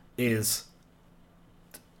is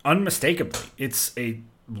unmistakably, it's a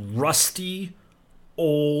rusty,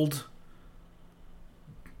 old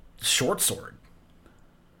short sword.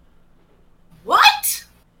 What?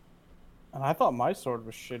 And I thought my sword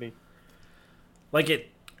was shitty. Like, it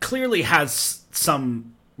clearly has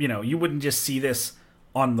some, you wouldn't just see this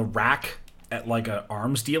on the rack at, like, a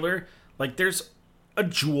arms dealer. Like, there's a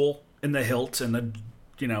jewel in the hilt and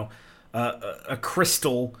a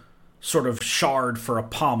crystal sort of shard for a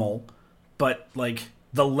pommel. But, like,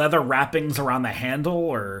 the leather wrappings around the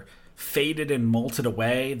handle are faded and molted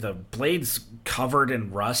away. The blade's covered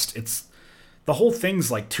in rust. The whole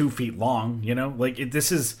thing's, like, 2 feet long, Like,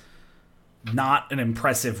 this is not an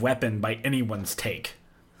impressive weapon by anyone's take.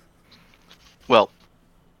 Well,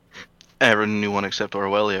 everyone except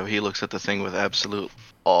Orwellio, he looks at the thing with absolute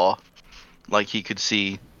awe. Like he could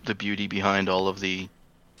see the beauty behind all of the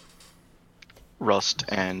rust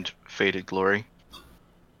and faded glory.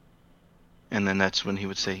 And then that's when he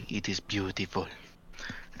would say, "It is beautiful."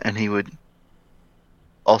 And he would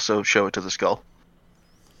also show it to the skull.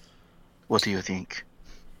 What do you think?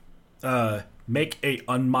 Make a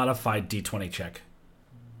unmodified D20 check.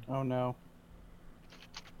 Oh no.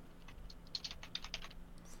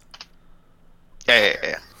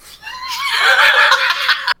 Yeah.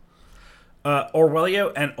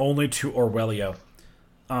 Orwellio, and only to Orwellio,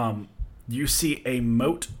 you see a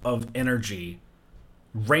mote of energy,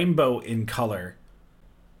 rainbow in color,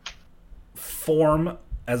 form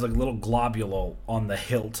as a little globule on the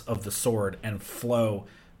hilt of the sword and flow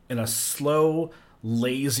in a slow,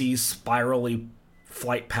 lazy, spirally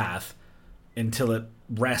flight path until it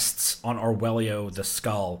rests on Orwellio the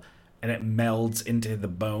skull and it melds into the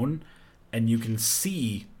bone, and you can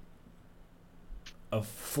see a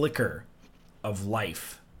flicker of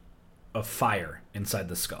life, of fire inside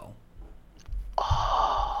the skull.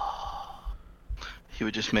 He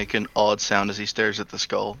would just make an odd sound as he stares at the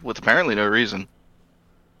skull, with apparently no reason.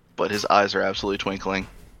 But his eyes are absolutely twinkling.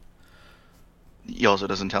 He also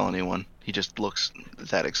doesn't tell anyone. He just looks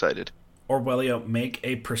that excited. Orwellio, make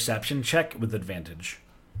a perception check with advantage.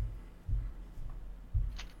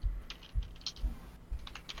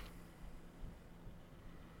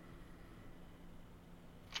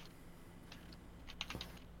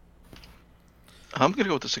 I'm gonna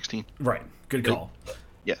go with the 16. Right. Good call.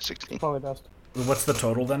 Yeah, 16. Probably best. What's the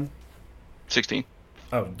total then? 16.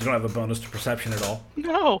 Oh, you don't have a bonus to perception at all?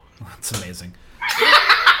 No. That's amazing.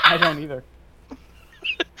 I don't either.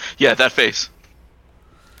 Yeah, that face.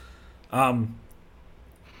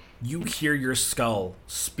 You hear your skull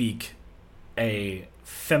speak a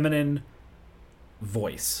feminine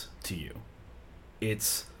voice to you.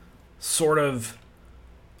 It's sort of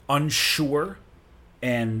unsure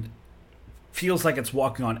and feels like it's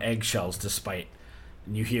walking on eggshells despite.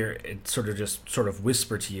 And you hear it sort of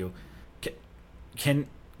whisper to you, Can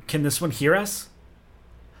this one hear us?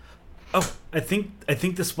 Oh, I think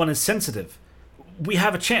this one is sensitive. We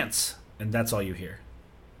have a chance. And that's all you hear.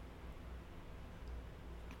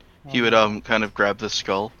 He would kind of grab the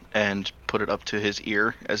skull and put it up to his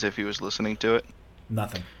ear as if he was listening to it.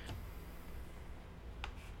 Nothing.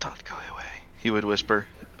 Don't go away. He would whisper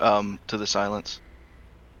to the silence.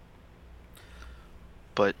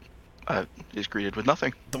 But is greeted with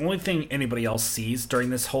nothing. The only thing anybody else sees during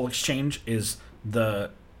this whole exchange is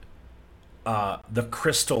the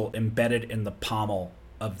crystal embedded in the pommel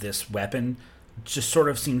of this weapon just sort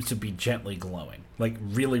of seems to be gently glowing, like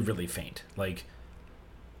really, really faint. Like,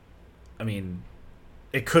 I mean,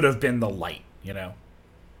 it could have been the light, you know,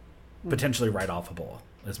 potentially right offable.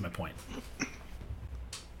 Is my point.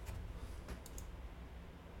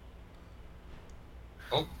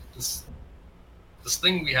 Well, this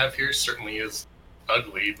thing we have here certainly is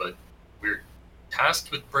ugly, but we're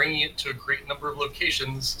tasked with bringing it to a great number of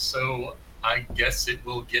locations, so I guess it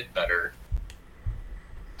will get better.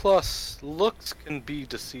 Plus, looks can be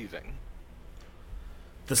deceiving.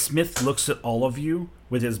 The smith looks at all of you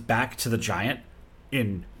with his back to the giant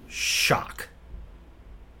in shock.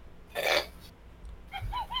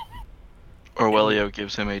 Orwellio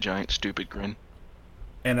gives him a giant stupid grin.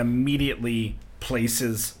 And immediately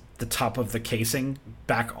places the top of the casing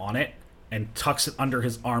back on it and tucks it under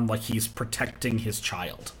his arm like he's protecting his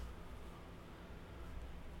child.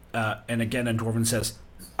 And again, and Dwarven says,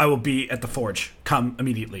 I will be at the forge. Come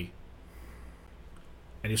immediately.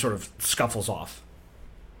 And he sort of scuffles off.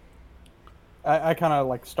 I kind of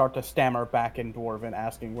like start to stammer back in Dwarven,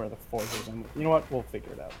 asking where the forge is, and you know what? We'll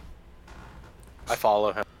figure it out. I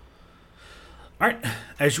follow him. All right.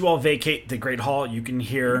 As you all vacate the Great Hall, you can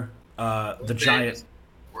hear the giant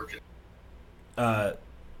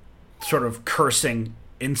sort of cursing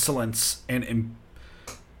insolence and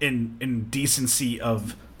indecency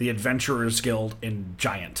of the Adventurers Guild in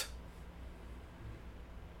Giant.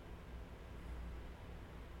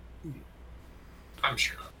 I'm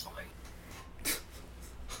sure that's fine.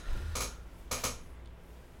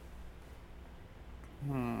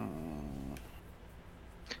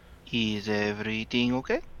 Is everything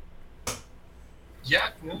okay? Yeah,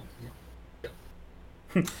 no.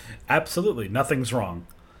 Absolutely. Nothing's wrong.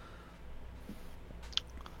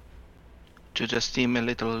 You just seem a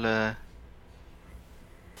little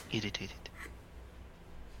irritated.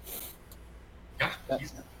 Yeah,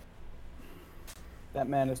 That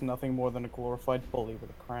man is nothing more than a glorified bully with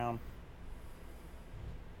a crown.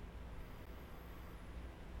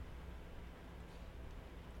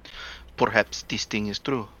 Perhaps this thing is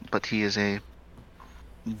true, but he is a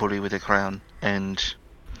bully with a crown, and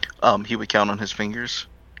he would count on his fingers,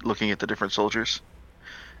 looking at the different soldiers.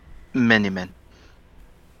 Many men.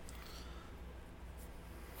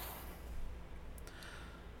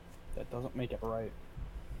 That doesn't make it right.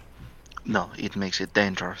 No, it makes it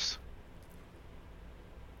dangerous.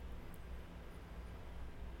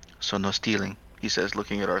 So no stealing, he says,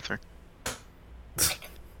 looking at Arthur.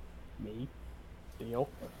 Me? Steal?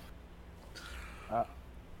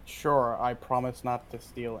 Sure, I promise not to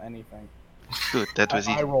steal anything. Good, that was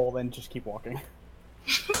I easy. roll and just keep walking.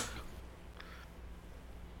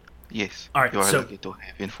 Yes, All right, you are so- lucky to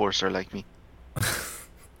have an enforcer like me.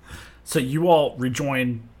 So you all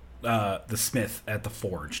rejoin the smith at the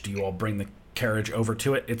forge? Do you all bring the carriage over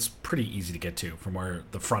to it? It's pretty easy to get to from where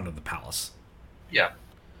the front of the palace. Yeah.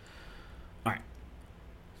 All right.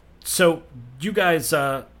 So you guys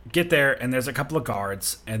get there, and there's a couple of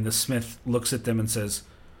guards, and the smith looks at them and says,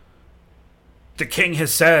 "The king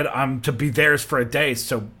has said I'm to be theirs for a day,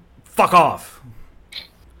 so fuck off."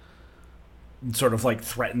 And sort of like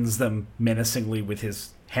threatens them menacingly with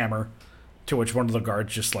his hammer, to which one of the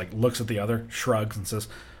guards just like looks at the other, shrugs, and says,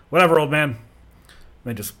 "Whatever, old man."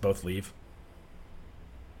 They just both leave.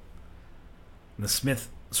 And the smith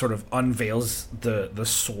sort of unveils the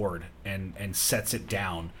sword and sets it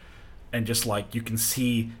down, and just like you can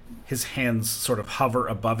see his hands sort of hover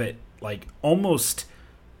above it, like almost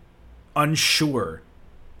unsure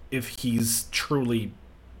if he's truly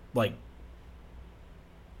like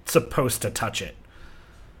supposed to touch it.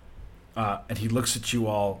 And he looks at you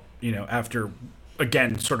all, after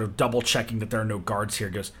again sort of double checking that there are no guards here,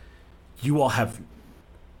 goes, "You all have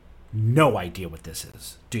no idea what this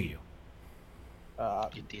is, do you?"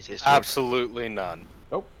 Absolutely none.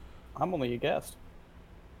 Nope. I'm only a guest.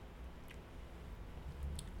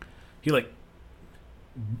 He like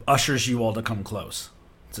ushers you all to come close.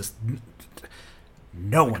 It's just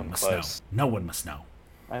no one must know. No one must know.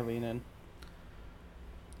 I lean in.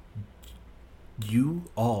 You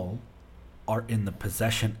all are in the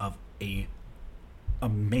possession of a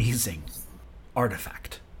amazing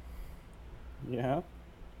artifact. Yeah.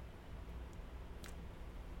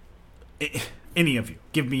 Any of you,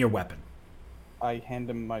 give me your weapon. I hand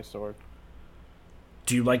him my sword.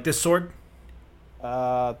 Do you like this sword?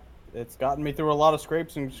 It's gotten me through a lot of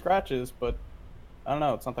scrapes and scratches, but I don't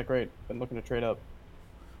know, it's not that great. Been looking to trade up.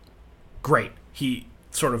 Great. He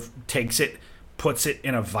sort of takes it, puts it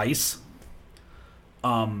in a vise,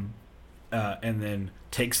 and then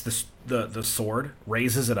takes the sword,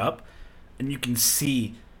 raises it up, and you can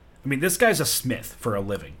see. I mean, this guy's a smith for a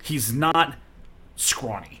living. He's not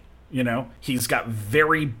scrawny, He's got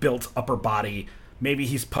very built upper body. Maybe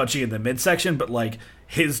he's pudgy in the midsection, but like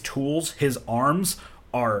his tools, his arms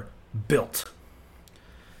are built.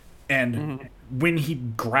 And when he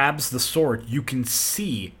grabs the sword, you can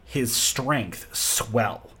see his strength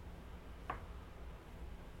swell.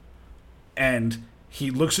 And he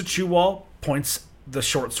looks at you all, points the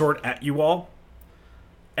short sword at you all,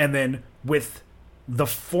 and then with the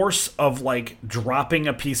force of like dropping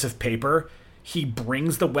a piece of paper, he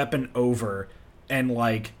brings the weapon over and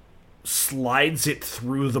like slides it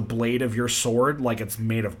through the blade of your sword like it's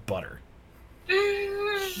made of butter.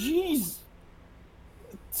 Jeez.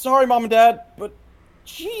 Sorry, Mom and Dad, but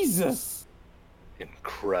Jesus.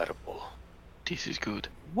 Incredible. This is good.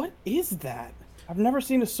 What is that? I've never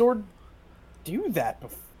seen a sword do that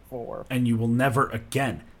before. And you will never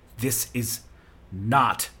again. This is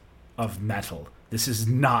not of metal. This is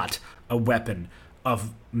not a weapon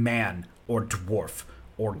of man or dwarf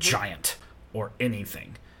or giant or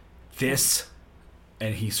anything. This,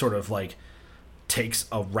 and he sort of like takes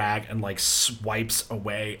a rag and like swipes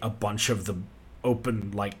away a bunch of the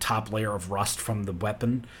open like top layer of rust from the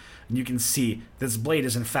weapon, and you can see this blade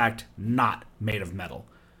is in fact not made of metal.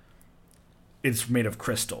 It's made of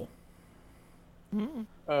crystal. And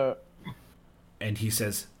he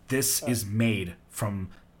says, "This is made from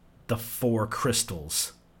the 4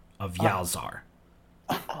 crystals of Yalzar."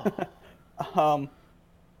 Hold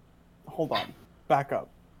on. Back up.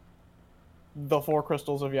 The 4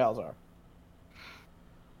 crystals of Yalzar.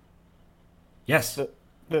 Yes.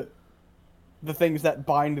 The things that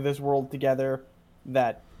bind this world together,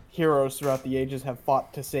 that heroes throughout the ages have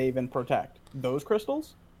fought to save and protect. Those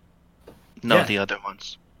crystals? No, Yeah. the other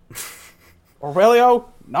ones.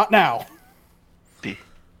 Aurelio, not now. The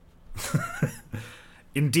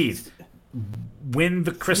Indeed. When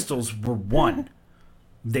the crystals were one,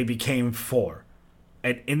 they became 4.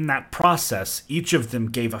 And in that process, each of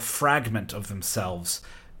them gave a fragment of themselves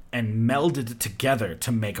and melded it together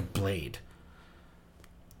to make a blade.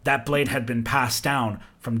 That blade had been passed down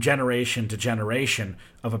from generation to generation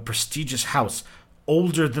of a prestigious house,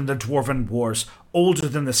 older than the Dwarven Wars, older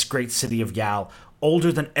than this great city of Yal,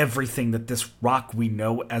 older than everything that this rock we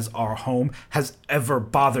know as our home has ever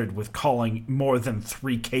bothered with calling more than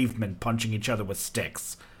 3 cavemen punching each other with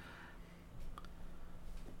sticks.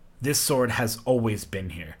 This sword has always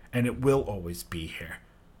been here, and it will always be here.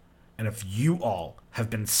 And if you all have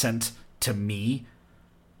been sent to me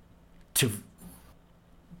to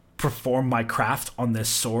perform my craft on this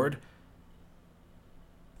sword,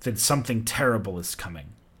 then something terrible is coming.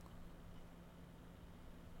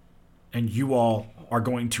 And you all are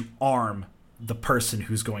going to arm the person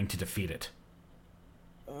who's going to defeat it.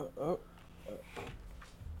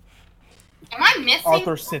 Am I missing?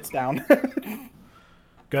 Arthur sits down.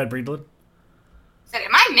 Go ahead, Breedlin.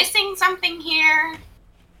 Am I missing something here?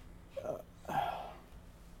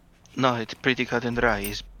 No, it's pretty cut and dry.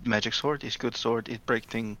 His magic sword is good sword. It break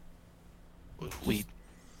thing. We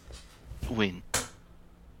win.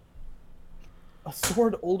 A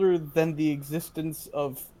sword older than the existence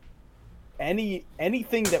of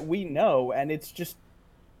anything that we know, and it's just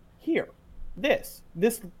here. This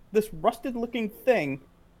rusted looking thing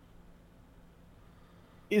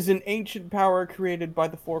is an ancient power created by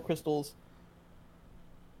the four crystals.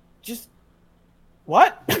 Just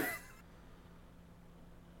what?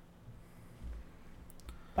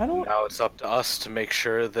 I don't. Now it's up to us to make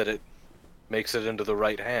sure that it makes it into the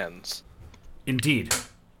right hands. Indeed,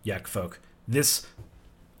 Yak folk. This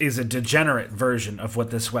is a degenerate version of what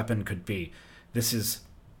this weapon could be. This has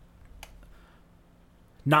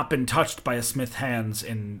not been touched by a smith hands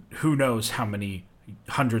in who knows how many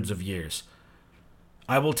hundreds of years.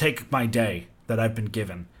 I will take my day that I've been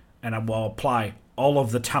given, and I will apply all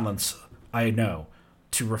of the talents I know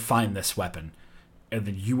to refine this weapon, and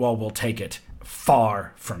then you all will take it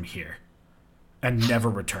far from here and never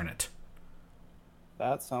return it.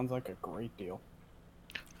 That sounds like a great deal.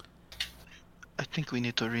 I think we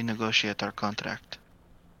need to renegotiate our contract.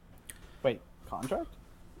 Wait, contract?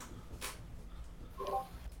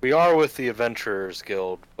 We are with the Adventurers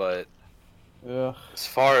Guild, but Ugh. as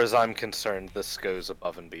far as I'm concerned, this goes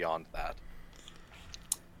above and beyond that.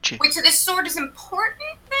 Wait, so this sword is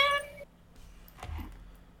important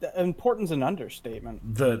then? Important's an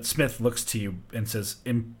understatement. The smith looks to you and says,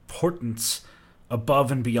 importance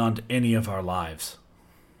above and beyond any of our lives.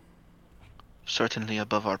 Certainly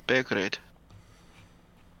above our pay grade.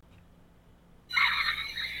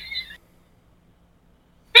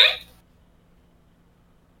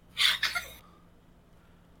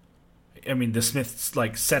 I mean, the smith,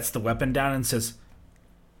 sets the weapon down and says,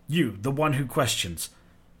 you, the one who questions,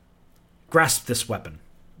 grasp this weapon,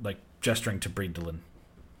 gesturing to Breedlin.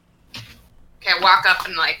 Okay, I walk up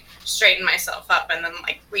and, straighten myself up and then,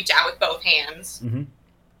 reach out with both hands. Mm-hmm. And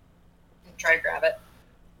try to grab it.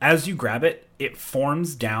 As you grab it, it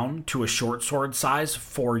forms down to a short sword size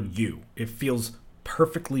for you. It feels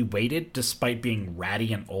perfectly weighted despite being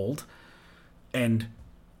ratty and old. And,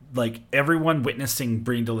 everyone witnessing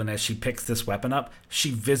Breedlin as she picks this weapon up,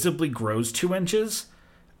 she visibly grows 2 inches.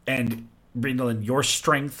 And, Breedlin, your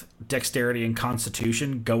strength, dexterity, and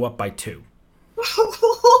constitution go up by 2.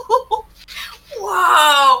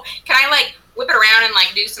 Whoa! Can I, whip it around and,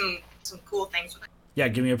 do some cool things with it? Yeah,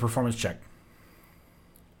 give me a performance check.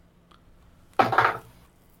 I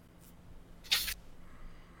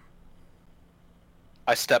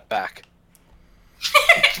step back.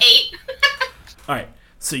 8. Alright,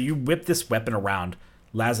 so you whip this weapon around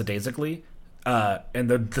lackadaisically, and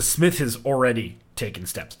the smith has already taken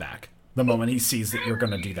steps back the moment he sees that you're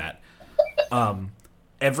going to do that.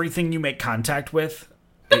 Everything you make contact with,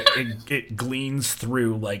 it gleans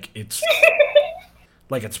through like it's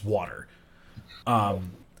water.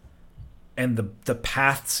 And the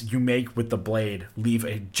paths you make with the blade leave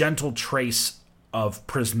a gentle trace of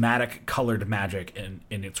prismatic colored magic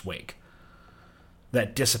in its wake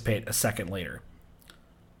that dissipate a second later.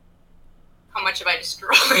 How much have I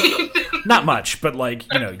destroyed? Not much, but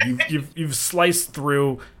you've sliced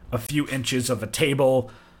through a few inches of a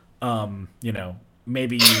table.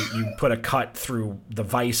 Maybe you put a cut through the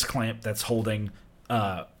vice clamp that's holding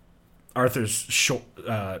Arthur's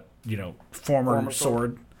former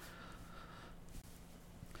sword.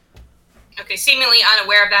 Okay, seemingly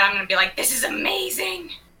unaware of that, I'm gonna be like, this is amazing!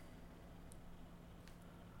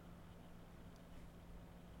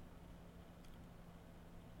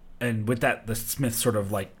 And with that, the smith sort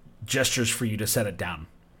of gestures for you to set it down.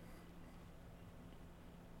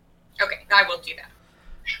 Okay, I will do that.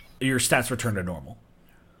 Your stats return to normal.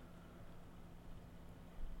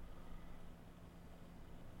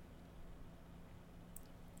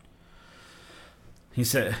 He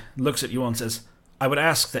looks at you all and says, I would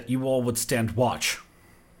ask that you all would stand watch.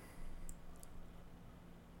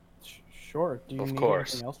 Sure. Do you need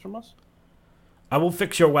anything else from us? I will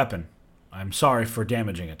fix your weapon. I'm sorry for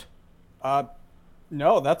damaging it.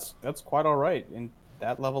 No, that's quite all right. In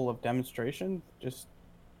that level of demonstration, just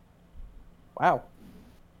wow.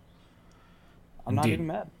 I'm not even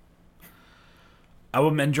mad. I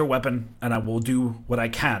will mend your weapon, and I will do what I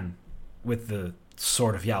can with the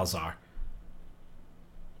Sword of Yalzar.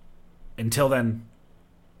 Until then,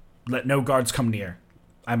 let no guards come near.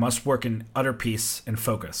 I must work in utter peace and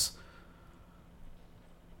focus.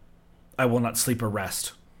 I will not sleep or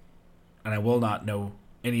rest, and I will not know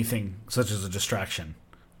anything such as a distraction.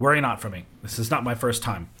 Worry not for me. This is not my first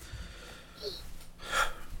time.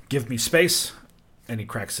 give me space, and he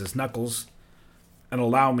cracks his knuckles, and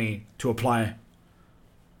allow me to apply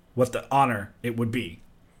what the honor it would be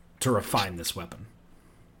to refine this weapon.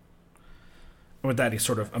 And with that, he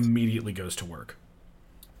sort of immediately goes to work.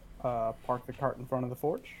 Park the cart in front of the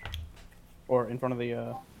forge, or in front of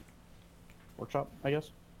the workshop, I guess.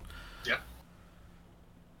 Yeah.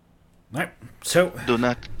 All right, so Do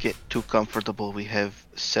not get too comfortable. We have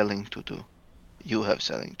selling to do. You have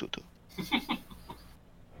selling to do.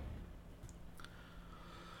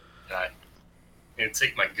 I'm gonna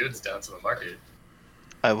take my goods down to the market.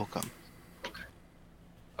 I will come. Okay.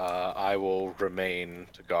 I will remain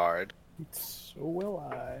to guard. So will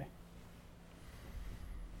I.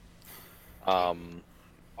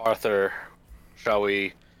 Arthur, shall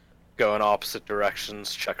we go in opposite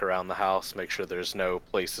directions, check around the house, make sure there's no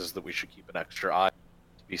places that we should keep an extra eye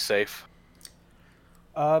to be safe?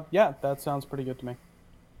 Yeah, that sounds pretty good to me.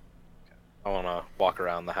 I want to walk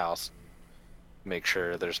around the house, make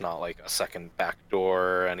sure there's not like a second back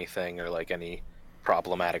door or anything, or like any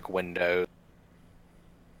problematic windows.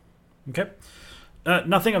 okay,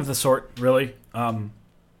 nothing of the sort really.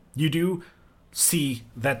 You do see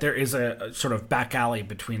that there is a sort of back alley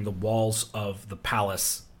between the walls of the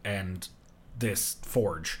palace and this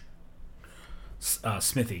forge,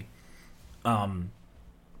 smithy. And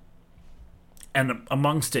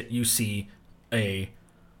amongst it, you see a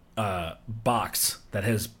box that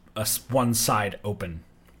has one side open,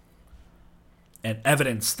 and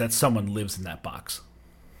evidence that someone lives in that box.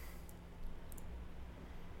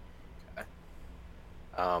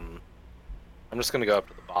 I'm just gonna go up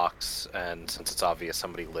to the box, and since it's obvious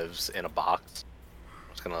somebody lives in a box,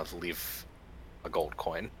 I'm just gonna leave a gold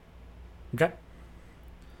coin. Okay.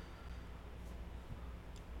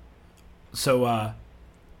 So,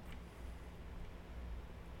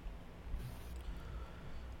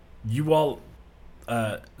 you all,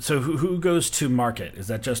 so who goes to market? Is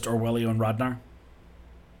that just Orwellio and Rodnar?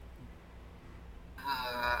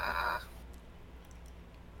 I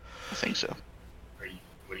think so.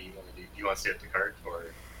 What do you want to do? Do you want to stay at the cart or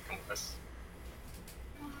come with us?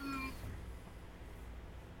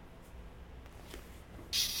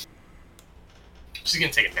 She's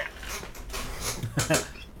gonna take a nap.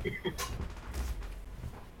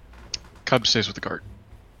 Cub stays with the cart.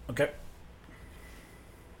 Okay.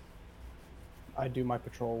 I do my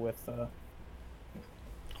patrol with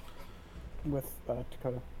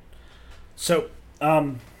Dakota. So,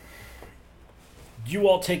 you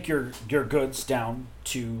all take your goods down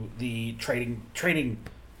to the trading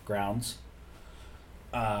grounds,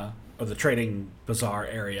 or the trading bazaar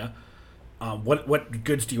area. What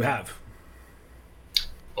goods do you have?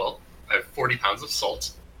 Well, I have 40 pounds of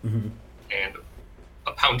salt and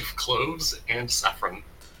a pound of cloves and saffron.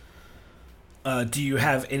 Do you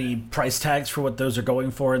have any price tags for what those are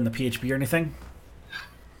going for in the PHB or anything?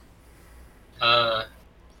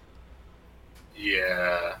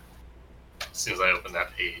 Yeah. As soon as I open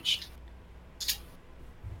that page.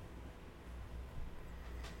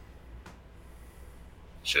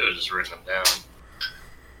 Should have just written them down.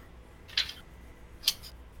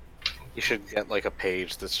 You should get like a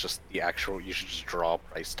page that's just the actual. You should just draw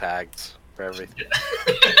price tags for everything. Yeah.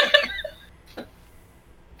 Did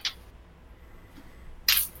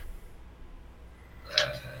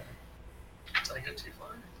I go too far?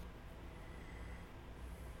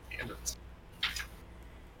 The end of this.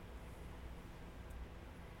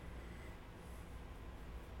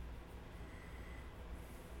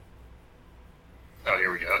 Oh,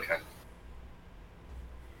 here we go. Okay.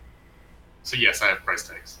 So yes, I have price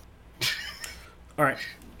tags. All right.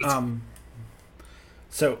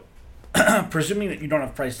 So, presuming that you don't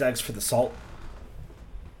have price tags for the salt.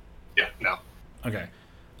 Yeah, no. Okay.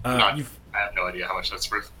 I have no idea how much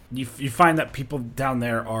that's worth. You find that people down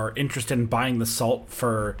there are interested in buying the salt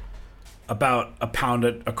for about a pound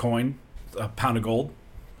a coin, a pound of gold.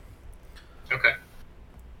 Okay.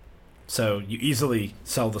 So you easily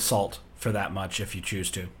sell the salt for that much if you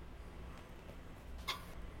choose to.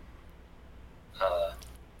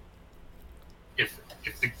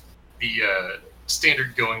 If the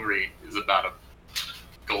standard going rate is about a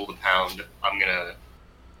gold a pound, I'm gonna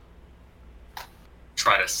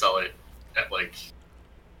try to sell it at like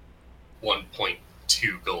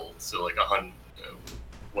 1.2 gold. So like 100.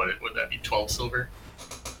 What would that be? 12 silver.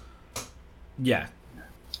 Yeah.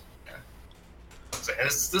 So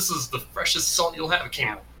this is the freshest salt you'll have.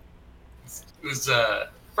 It was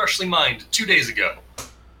freshly mined 2 days ago.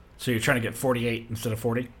 So you're trying to get 48 instead of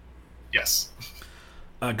 40? Yes.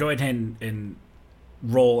 Go ahead and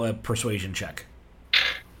roll a persuasion check.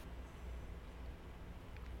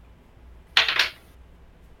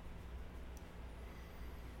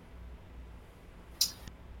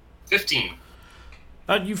 15.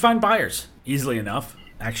 You find buyers easily enough,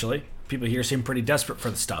 actually. People here seem pretty desperate for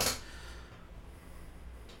the stuff.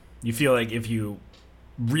 You feel like if you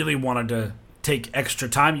really wanted to take extra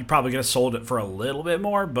time, you probably could have sold it for a little bit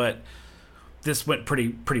more, but this went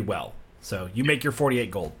pretty well. So you make your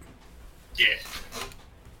 48 gold. Yeah.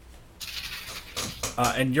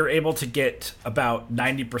 And you're able to get about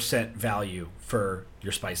 90% value for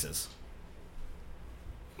your spices.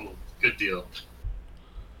 Cool. Good deal.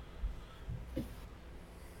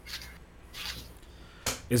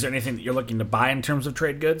 Is there anything that you're looking to buy in terms of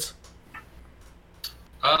trade goods?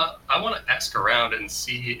 I want to ask around and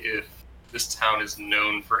see if this town is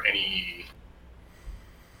known for anything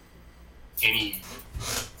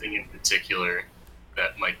in particular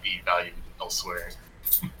that might be valued elsewhere.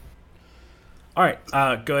 All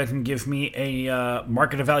right, go ahead and give me a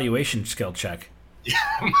market evaluation skill check. Yeah.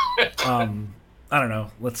 I don't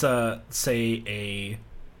know. Let's say a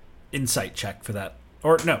insight check for that.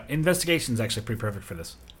 Or no, investigation is actually pretty perfect for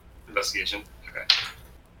this. Investigation. Okay.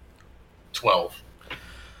 12.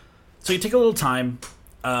 So you take a little time,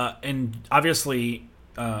 and obviously,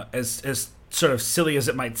 as sort of silly as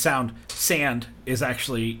it might sound, sand is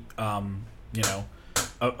actually,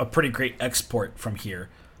 a pretty great export from here.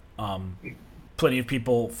 Plenty of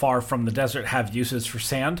people far from the desert have uses for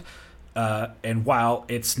sand, and while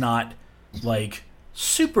it's not like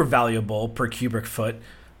super valuable per cubic foot,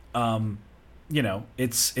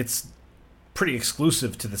 it's pretty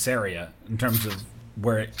exclusive to this area in terms of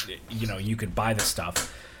where you could buy the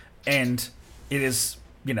stuff. And it is,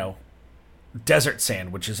 desert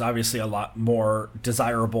sand, which is obviously a lot more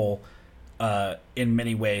desirable in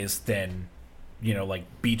many ways than, like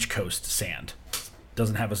beach coast sand.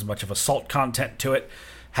 Doesn't have as much of a salt content to it,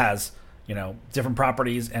 has, different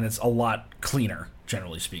properties, and it's a lot cleaner,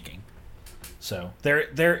 generally speaking. So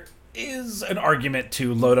there is an argument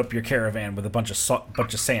to load up your caravan with a bunch of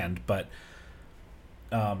sand, but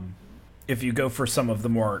if you go for some of the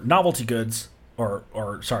more novelty goods,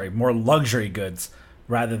 more luxury goods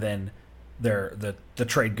rather than the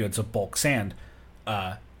trade goods of bulk sand,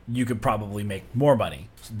 you could probably make more money.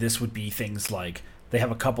 This would be things like they have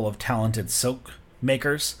a couple of talented silk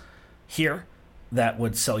makers here that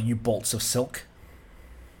would sell you bolts of silk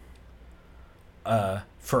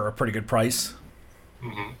for a pretty good price.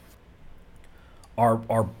 Mm-hmm.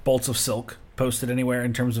 Are bolts of silk posted anywhere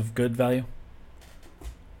in terms of good value?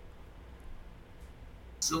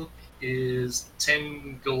 Silk is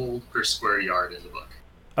 10 gold per square yard in the book.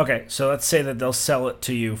 Okay, so let's say that they'll sell it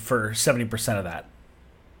to you for 70% of that.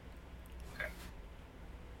 Okay.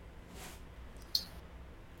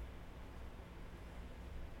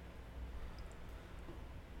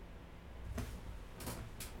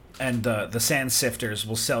 And the sand sifters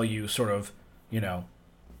will sell you sort of,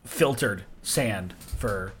 filtered sand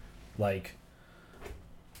for, like,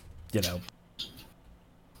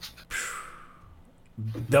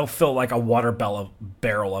 they'll fill like a water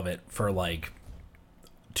barrel of it for like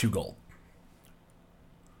 2 gold.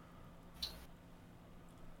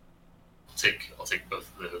 I'll take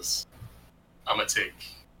both of those. I'm gonna take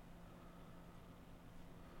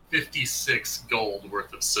 56 gold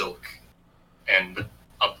worth of silk and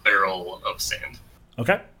a barrel of sand.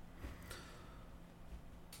 Okay.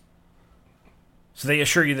 So they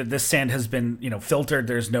assure you that this sand has been, filtered.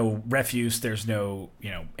 There's no refuse. There's no,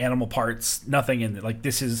 animal parts. Nothing in it. Like,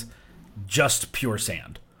 this is just pure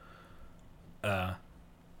sand.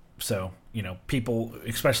 So, people,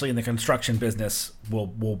 especially in the construction business,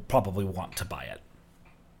 will probably want to buy it.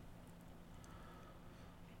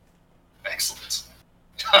 Excellent.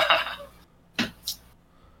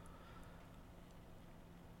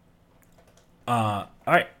 All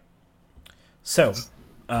right. So,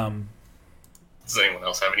 Does anyone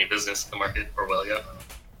else have any business in the market or well yet?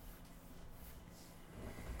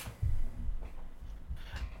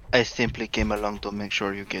 I simply came along to make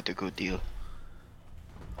sure you get a good deal.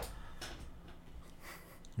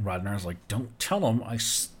 Rodnar's like, don't tell him I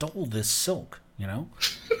stole this silk,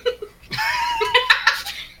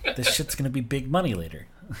 This shit's going to be big money later.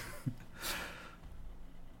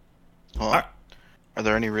 Well, are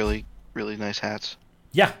there any really, really nice hats?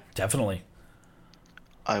 Yeah, definitely.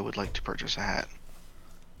 I would like to purchase a hat.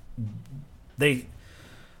 They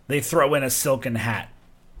throw in a silken hat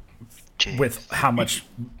Jeez. with how much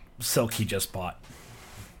silk he just bought.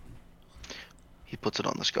 He puts it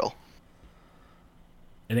on the skull.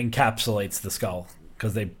 It encapsulates the skull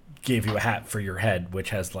because they gave you a hat for your head,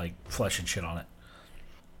 which has like flesh and shit on it.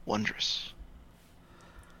 Wondrous.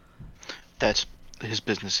 That's his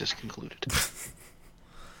business is concluded.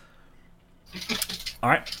 All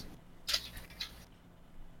right.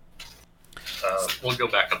 We'll go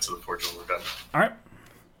back up to the forge when we're done. All right.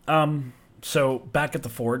 So back at the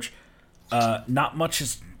forge, not much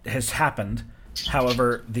has happened.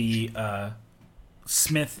 However, the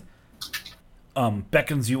smith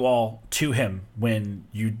beckons you all to him when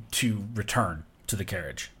you two return to the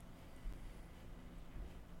carriage.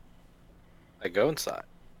 I go inside.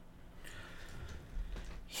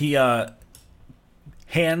 He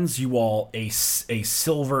hands you all a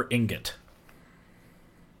silver ingot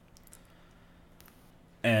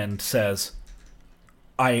and says,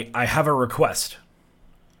 I have a request.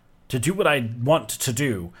 To do what I want to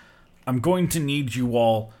do, I'm going to need you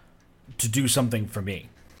all to do something for me.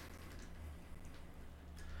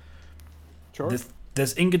 Sure.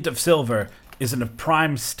 This ingot of silver is in a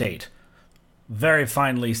prime state. Very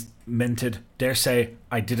finely minted. Dare say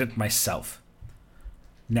I did it myself.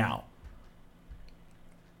 Now,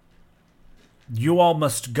 you all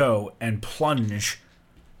must go and plunge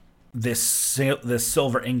this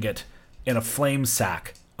silver ingot in a flame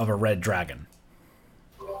sack of a red dragon.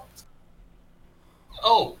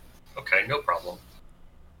 Oh, okay, no problem.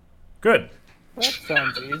 Good. That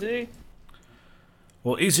sounds easy.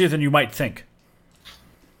 Well, easier than you might think.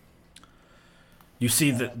 You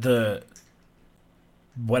see that the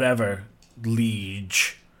whatever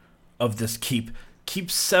liege of this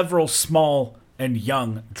keeps several small and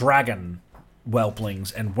young dragon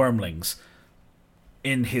whelplings and wormlings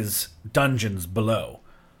in his dungeons below.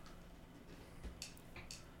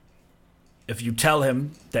 If you tell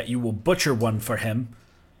him that you will butcher one for him,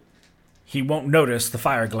 he won't notice the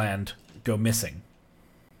fire gland go missing.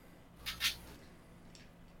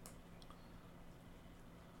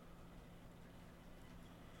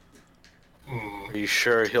 Are you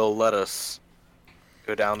sure he'll let us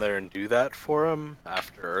go down there and do that for him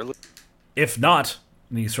after early? If not,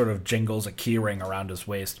 and he sort of jingles a key ring around his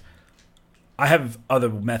waist, I have other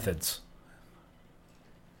methods.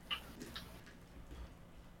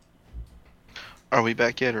 Are we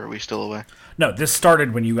back yet, or are we still away? No, this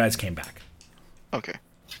started when you guys came back. Okay.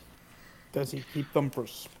 Does he keep them for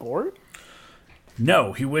sport?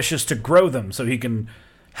 No, he wishes to grow them so he can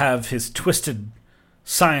have his twisted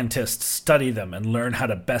scientists study them and learn how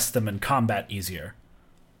to best them in combat easier.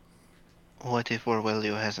 What if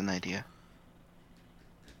Orwellio has an idea?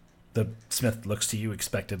 The smith looks to you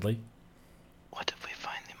expectantly. What if we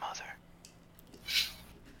find the mother?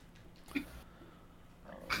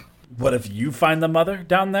 What if you find the mother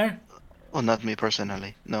down there? Well, not me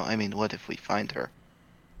personally. No, I mean, what if we find her?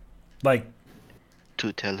 Like,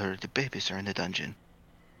 To tell her the babies are in the dungeon.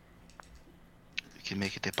 We can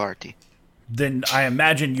make it a party. then I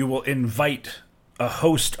imagine you will invite a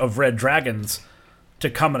host of red dragons to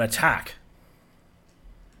come and attack.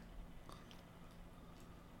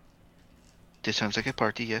 This sounds like a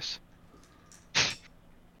party, yes.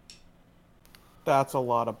 That's a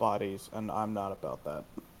lot of bodies, and I'm not about that.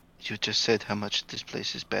 You just said how much this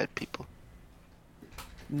place is bad people.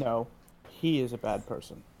 No, he is a bad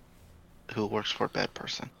person. Who works for a bad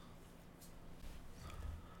person?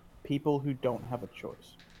 People who don't have a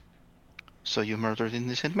choice. So you murdered an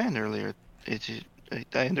innocent man earlier.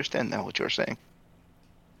 I understand now what you're saying.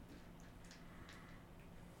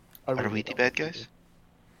 I Are really we the don't bad believe guys?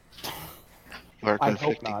 you. You are I hope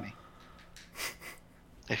conflicting not. me.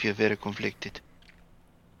 I feel very conflicted.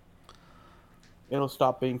 It'll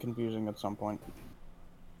stop being confusing at some point.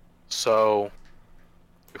 So,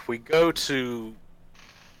 if we go to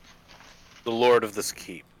the Lord of this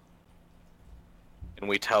keep, and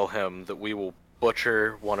we tell him that we will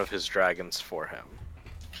butcher one of his dragons for him,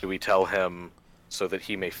 do we tell him so that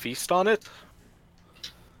he may feast on it?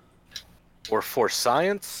 Or for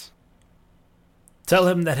science? Tell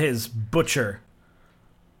him that his butcher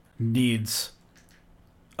needs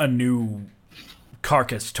a new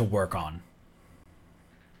carcass to work on.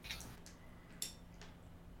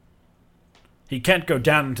 He can't go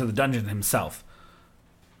down into the dungeon himself.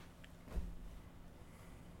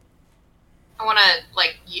 I want to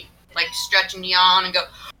like stretch and yawn and go.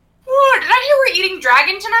 Whoa! Did I hear we're eating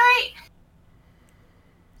dragon tonight?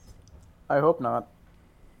 I hope not.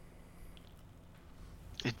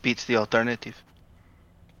 It beats the alternative.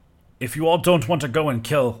 If you all don't want to go and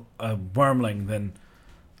kill a wormling, then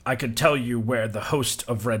I could tell you where the host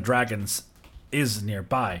of red dragons is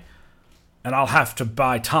nearby, and I'll have to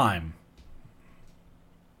buy time.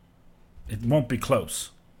 It won't be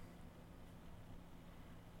close.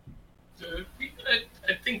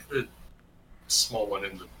 I think the small one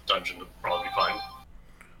in the dungeon would probably be fine.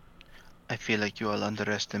 I feel like you all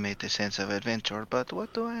underestimate the sense of adventure, but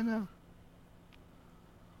what do I know?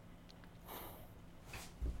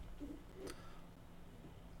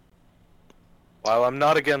 While I'm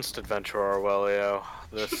not against adventure, Orwellio,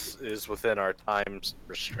 this is within our time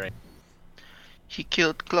restraint. He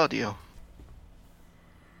killed Claudio.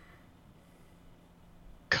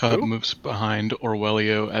 Cub Who? moves behind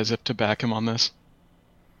Orwellio as if to back him on this.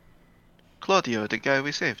 Claudio, the guy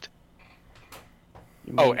we saved.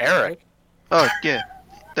 You Oh, mean Eric. Oh, yeah.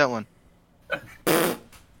 That one.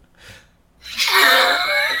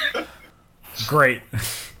 Great.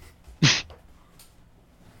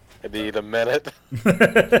 I need a minute.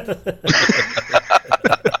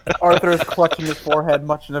 Arthur is clutching his forehead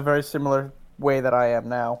much in a very similar way that I am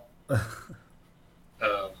now.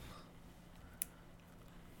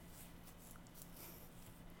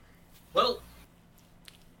 Well,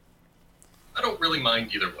 I don't really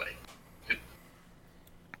mind either way.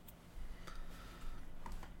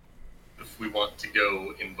 If we want to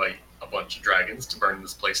go invite a bunch of dragons to burn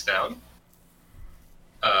this place down,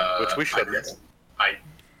 Which we shouldn't.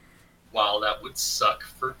 While that would suck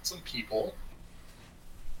for some people,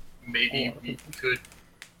 maybe we could.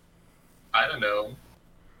 I don't know.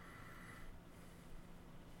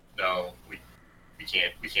 No, we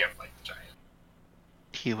can't. We can't fight the giant.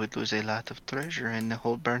 He would lose a lot of treasure in the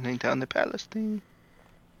whole burning down the palace thing.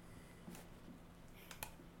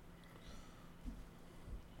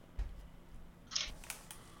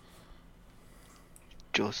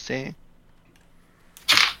 Jose.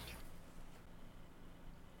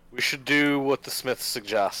 We should do what the smith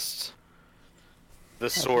suggests.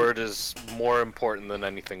 This sword is more important than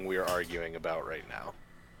anything we are arguing about right now.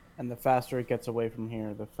 And the faster it gets away from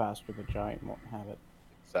here, the faster the giant won't have it.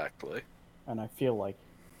 Exactly. And I feel like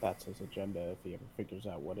that's his agenda if he ever figures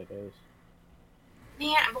out what it is.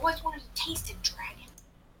 Man, I've always wanted to taste a dragon.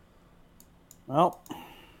 Well,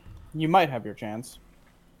 you might have your chance,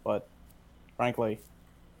 but frankly,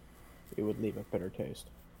 it would leave a bitter taste.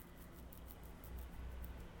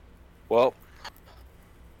 Well,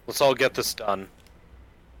 let's all get this done.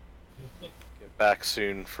 Get back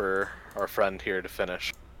soon for our friend here to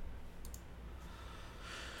finish.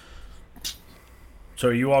 So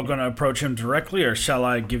are you all going to approach him directly, or shall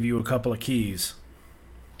I give you a couple of keys?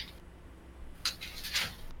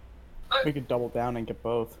 We could double down and get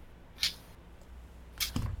both.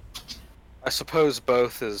 I suppose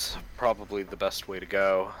both is probably the best way to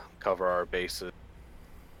go. Cover our bases.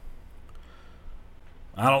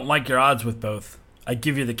 I don't like your odds with both. I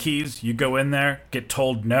give you the keys, you go in there, get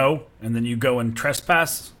told no, and then you go and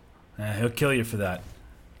trespass. He'll kill you for that.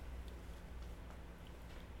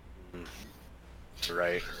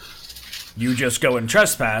 Right. You just go and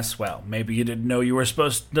trespass, well, maybe you didn't know you were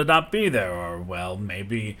supposed to not be there, or, well,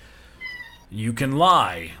 maybe you can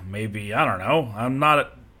lie. Maybe, I don't know, I'm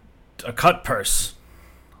not a cut purse.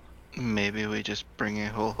 Maybe we just bring a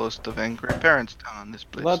whole host of angry parents down on this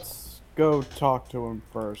place. Let's go talk to him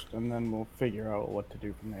first, and then we'll figure out what to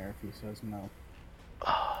do from there if he says no.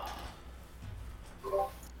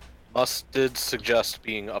 Must did suggest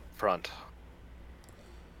being upfront.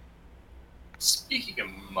 Speaking of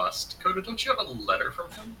Must, Coda, don't you have a letter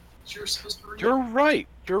from him that you're supposed to read? You're right.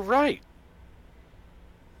 You're right.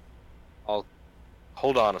 I'll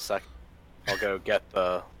hold on a sec. I'll go get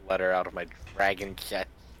the letter out of my dragon chest.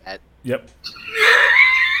 Yep.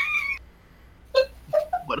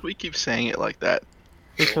 Why do we keep saying it like that?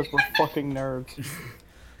 Because we're fucking nerds.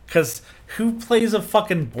 Because who plays a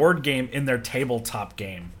fucking board game in their tabletop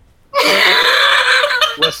game?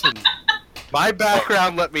 Listen, my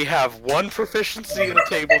background let me have one proficiency in a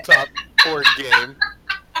tabletop board game.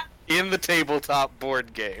 In the tabletop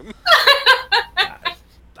board game.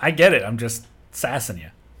 I get it, I'm just sassing you.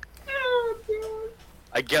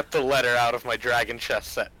 I get the letter out of my dragon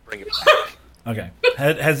chest set. Bring it back. Okay.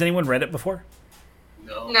 Has anyone read it before?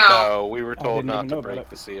 No. No. No, we were I told didn't not even to know about break it.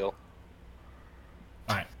 the seal.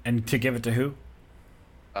 Alright. And to give it to who?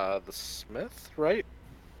 The smith, right?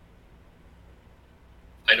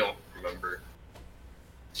 I don't remember.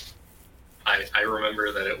 I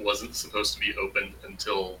remember that it wasn't supposed to be opened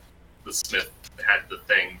until the smith had the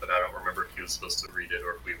thing, but I don't remember if he was supposed to read it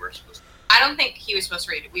or if we were supposed to. I don't think he was supposed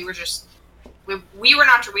to read it. We were just... We were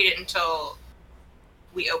not to read it until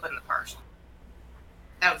we opened the parcel.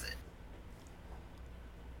 That was it.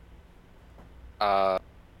 I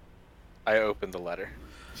opened the letter.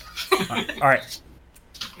 Alright.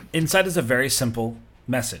 Inside is a very simple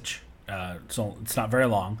message. So it's not very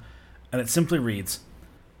long. And it simply reads,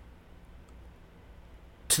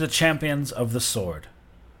 "To the champions of the sword.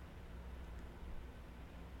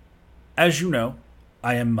 As you know,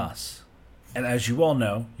 I am Mus. And as you all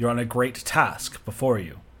know, you're on a great task before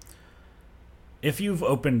you. If you've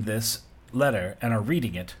opened this letter and are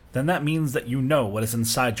reading it, then that means that you know what is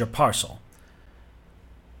inside your parcel.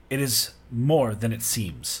 It is more than it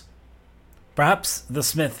seems. Perhaps the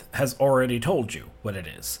smith has already told you what it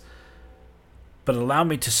is, but allow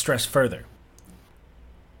me to stress further.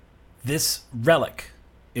 This relic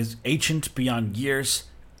is ancient beyond years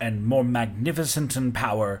and more magnificent in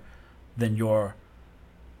power than your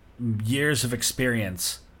years of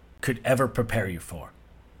experience could ever prepare you for.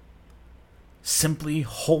 Simply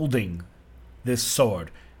holding this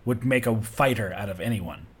sword would make a fighter out of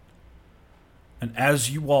anyone. And as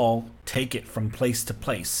you all take it from place to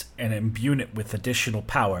place and imbue it with additional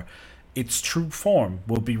power, its true form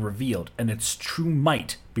will be revealed and its true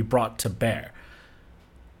might be brought to bear.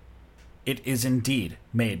 It is indeed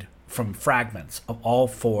made from fragments of all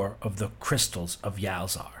 4 of the crystals of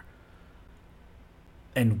Yalzar.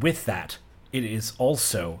 And with that, it is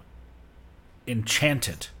also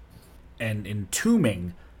enchanted and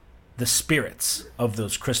entombing the spirits of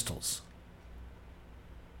those crystals.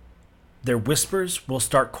 Their whispers will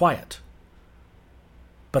start quiet,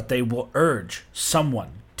 but they will urge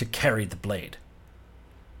someone to carry the blade.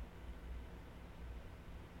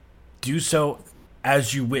 Do so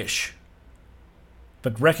as you wish,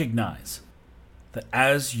 but recognize that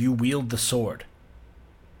as you wield the sword,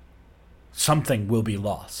 something will be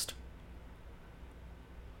lost.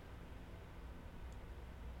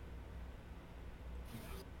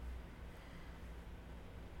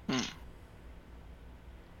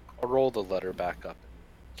 I'll roll the letter back up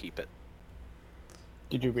and keep it.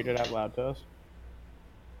 Did you read it out loud to us?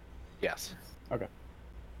 Yes. Okay.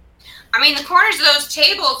 I mean, the corners of those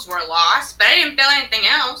tables were lost, but I didn't feel anything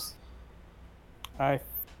else. I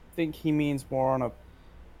think he means more on a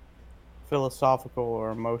philosophical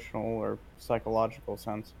or emotional or psychological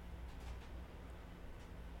sense.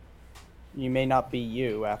 You may not be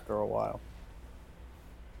you after a while.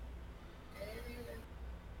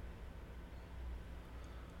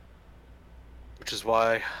 Which is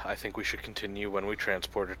why I think we should continue when we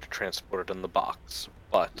transport it to transport it in the box.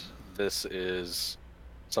 But this is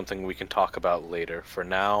something we can talk about later. For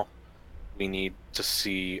now, we need to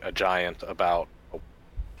see a giant about...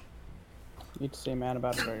 Need to see a man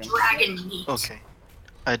about a dragon. Dragon meat. Okay.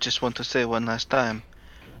 I just want to say one last time.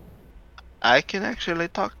 I can actually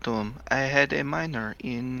talk to him. I had a minor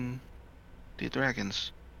in the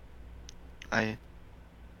dragons. I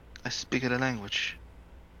speak the language.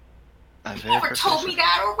 You never told me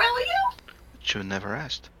that, Aurelio. But you never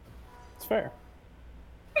asked. It's fair.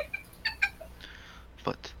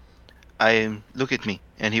 But I am... Look at me.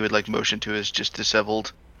 And he would like motion to his just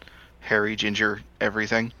disheveled, hairy ginger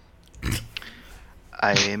everything.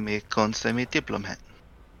 I am a consummate diplomat.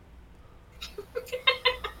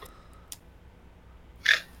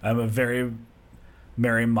 I'm a very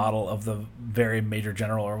merry model of the very major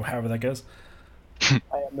general, or however that goes. I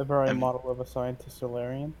am the very model of a scientist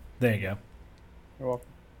Solarian. There you go. You're welcome.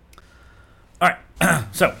 All right.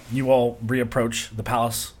 So you all reapproach the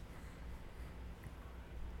palace.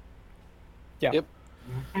 Yeah. Yep.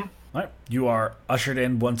 All right. You are ushered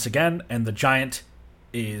in once again, and the giant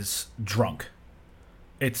is drunk.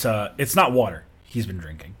 It's not water. He's been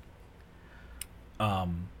drinking.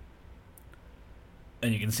 And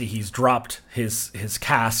you can see he's dropped his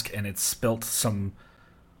cask, and it's spilt some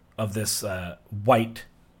of this white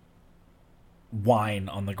wine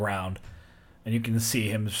on the ground. And you can see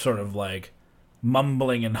him sort of like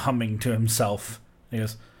mumbling and humming to himself. He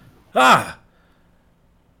goes, "Ah!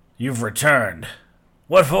 You've returned.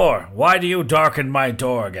 What for? Why do you darken my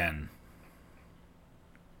door again?"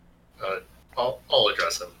 I'll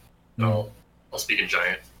address him. I'll speak in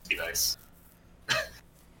giant. Be nice.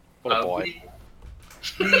 What a boy.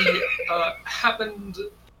 We happened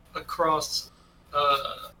across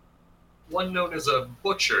one known as a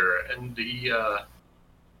butcher, and he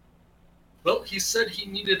said he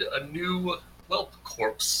needed a new whelp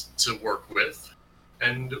corpse to work with,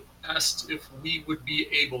 and asked if we would be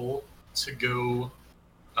able to go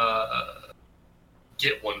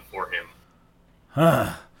get one for him.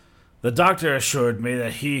 Huh. The doctor assured me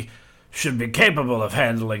that he should be capable of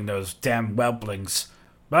handling those damn whelplings.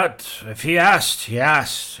 But if he asked, he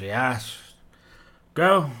asked.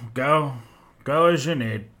 Go as you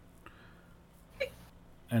need.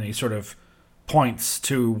 And he sort of points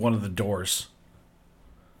to one of the doors.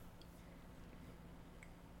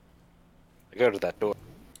 I go to that door.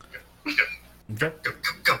 Okay.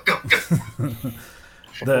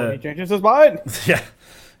 Go. He changes his mind. Yeah.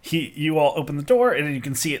 You all open the door, and you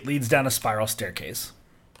can see it leads down a spiral staircase.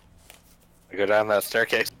 I go down that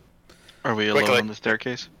staircase. Are we alone Quickly. on the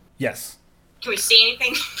staircase? Yes. Can we see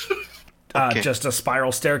anything? Okay. Just a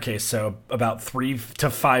spiral staircase, so about 3 to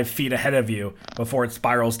 5 feet ahead of you before it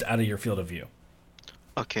spirals out of your field of view.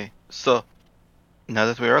 Okay, so now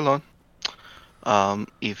that we are alone,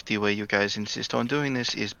 If the way you guys insist on doing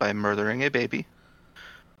this is by murdering a baby,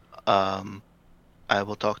 I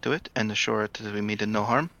will talk to it and assure it that we mean no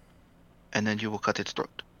harm, and then you will cut its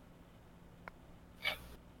throat.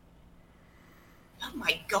 Oh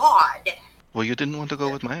my god. Well, you didn't want to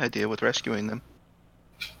go with my idea with rescuing them.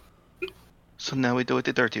 So now we do it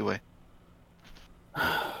the dirty way.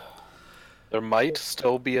 There might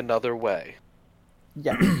still be another way.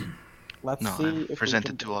 Yes. Let's No, see I've if we presented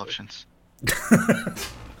can two options.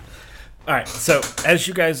 All right, so as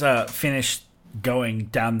you guys finish going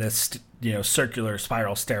down this, circular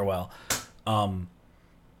spiral stairwell,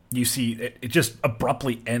 you see it just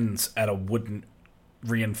abruptly ends at a wooden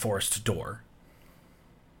reinforced door.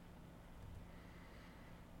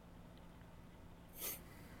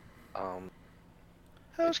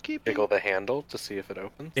 Housekeeping. Jiggle the handle to see if it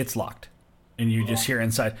opens. It's locked, and you just hear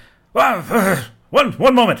inside, one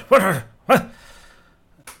moment, what?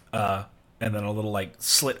 And then a little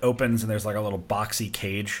slit opens, and there's a little boxy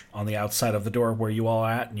cage on the outside of the door where you all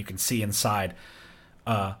are at, and you can see inside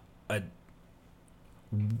a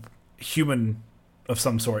human of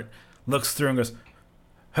some sort looks through and goes,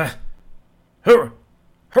 who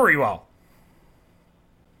are you all?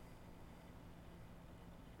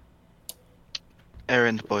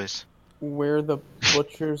 Errand boys. We're the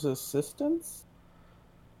butcher's assistants?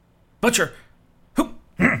 Butcher, who?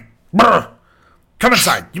 Brr! Come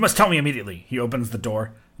inside. You must tell me immediately. He opens the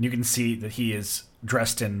door, and you can see that he is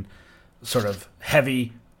dressed in sort of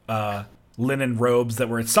heavy linen robes that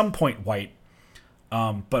were at some point white,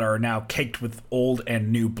 but are now caked with old and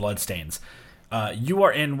new bloodstains. You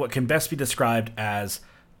are in what can best be described as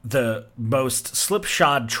the most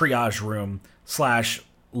slipshod triage room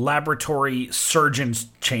 / laboratory surgeon's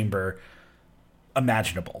chamber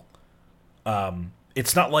imaginable.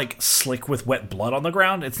 It's not slick with wet blood on the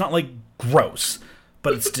ground. It's not gross,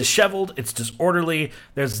 but it's disheveled. It's disorderly.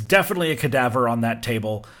 There's definitely a cadaver on that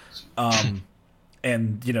table.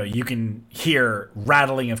 And, you can hear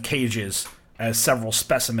rattling of cages as several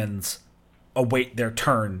specimens await their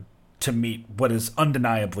turn to meet what is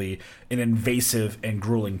undeniably an invasive and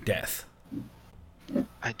grueling death.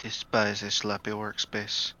 I despise a sloppy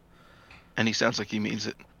workspace. And he sounds like he means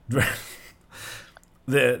it.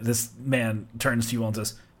 This man turns to you and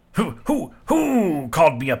says, Who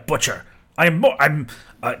called me a butcher? I'm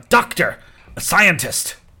a doctor, a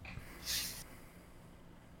scientist.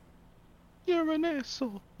 You're an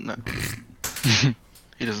asshole. No.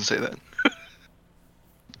 He doesn't say that.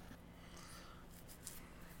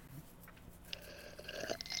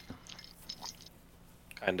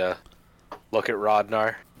 Kinda look at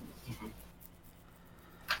Rodnar.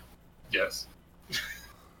 Yes.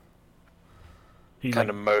 He Kind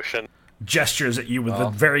of motion. gestures at you with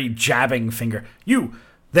a very jabbing finger. You,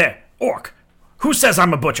 there, orc. Who says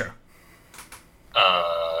I'm a butcher?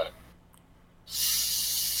 The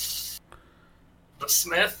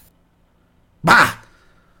smith? Bah!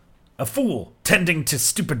 A fool, tending to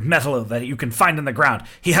stupid metal that you can find in the ground.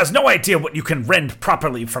 He has no idea what you can rend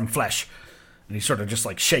properly from flesh. And he's sort of just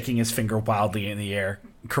shaking his finger wildly in the air,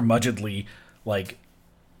 curmudgeonly,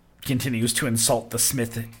 continues to insult the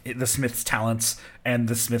smith's talents and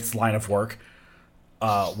the smith's line of work,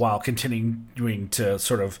 while continuing to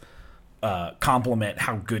sort of compliment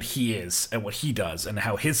how good he is at what he does and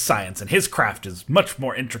how his science and his craft is much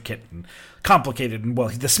more intricate and complicated, and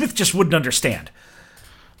the smith just wouldn't understand.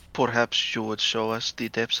 Perhaps you would show us the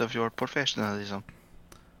depths of your professionalism.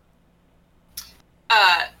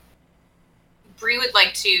 Bree would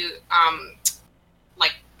like to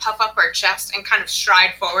puff up her chest and kind of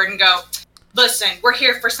stride forward and go, listen, we're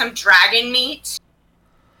here for some dragon meat.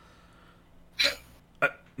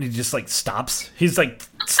 He just stops. He's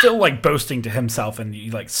still boasting to himself, and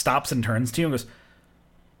he stops and turns to you and goes,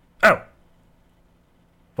 "Oh,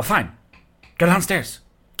 well, fine. Go downstairs.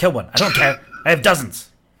 Kill one. I don't care. I have dozens,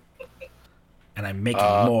 and I'm making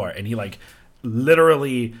more." And he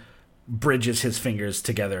literally bridges his fingers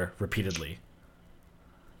together repeatedly.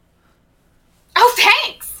 Oh,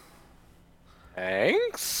 thanks.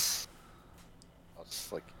 Thanks. I'll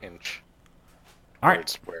just inch. All right.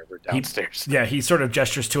 Towards wherever downstairs. He sort of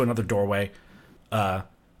gestures to another doorway, and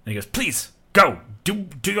he goes, "Please go. Do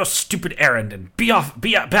your stupid errand and be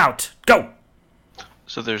about. Go."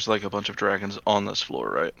 So there's a bunch of dragons on this floor,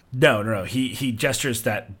 right? No. He gestures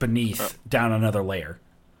that beneath, down another layer.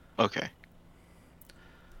 Okay.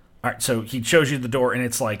 All right, so he shows you the door, and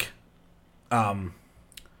it's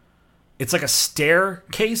it's a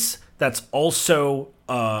staircase that's also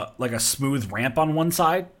a smooth ramp on one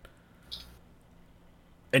side.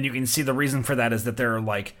 And you can see the reason for that is that there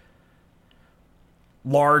are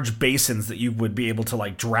large basins that you would be able to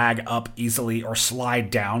like drag up easily or slide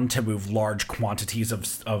down to move large quantities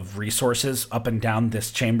of resources up and down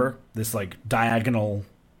this chamber, this like diagonal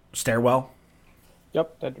stairwell.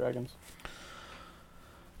 Yep, dead dragons.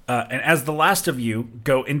 And as the last of you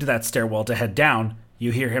go into that stairwell to head down,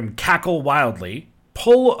 you hear him cackle wildly,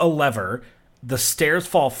 pull a lever, the stairs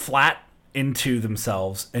fall flat into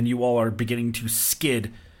themselves, and you all are beginning to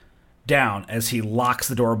skid down as he locks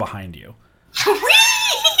the door behind you.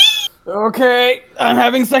 Okay, I'm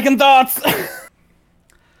having second thoughts.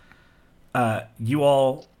 Do you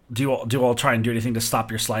all try and do anything to stop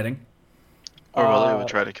your sliding? Or Willie would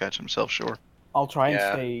try to catch himself, sure. I'll try and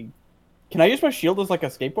stay. Can I use my shield as like a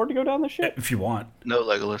skateboard to go down this shit? If you want. No,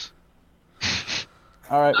 Legolas.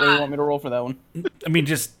 All right, what do you want me to roll for that one? I mean,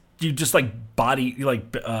 you just like body, you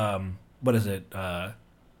like what is it?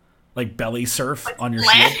 Like belly surf on your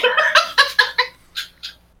shield.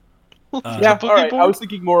 Yeah, all right. I was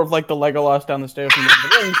thinking more of like the Legolas down the stairs from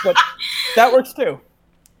the rings, but that works too.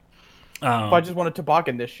 If I just want to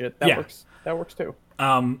toboggan this shit, that works. That works too.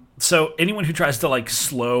 So anyone who tries to like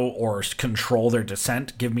slow or control their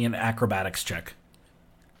descent, give me an acrobatics check.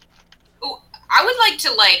 Ooh, I would like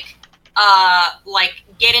to like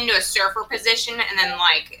get into a surfer position and then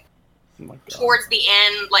like towards the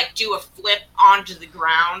end like do a flip onto the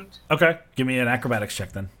ground. Okay, give me an acrobatics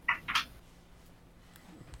check then.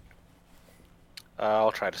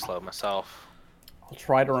 I'll try to slow myself. I'll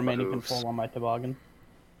try to remain in control on my toboggan.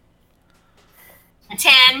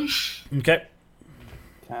 10. Okay.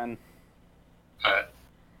 10. I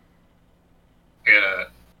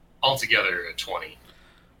got altogether a 20.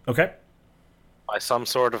 Okay. By some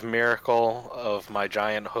sort of miracle of my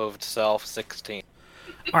giant hooved self, 16.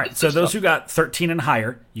 All right, so those who got 13 and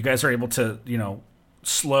higher, you guys are able to,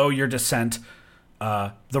 slow your descent.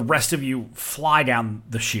 The rest of you fly down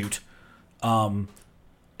the chute. And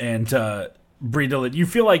Breedle, you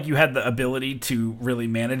feel like you had the ability to really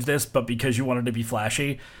manage this, but because you wanted to be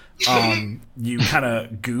flashy, you kind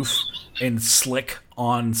of goof and slick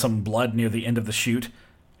on some blood near the end of the chute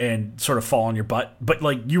and sort of fall on your butt. But,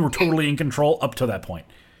 like, you were totally in control up to that point.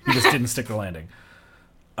 You just didn't stick the landing.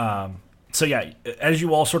 So, yeah, as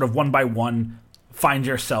you all sort of one by one find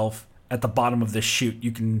yourself at the bottom of this chute,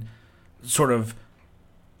 you can sort of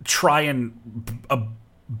try and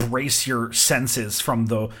brace your senses from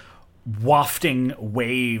the wafting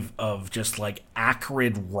wave of just like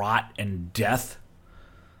acrid rot and death.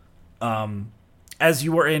 As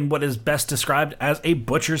you are in what is best described as a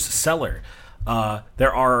butcher's cellar.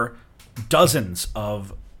 There are dozens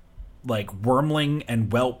of like wormling and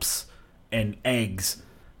whelps and eggs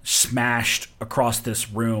smashed across this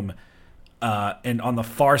room. And on the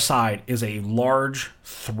far side is a large,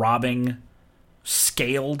 throbbing,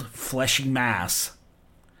 scaled, fleshy mass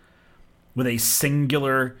with a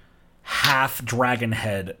singular half-dragon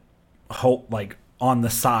head like on the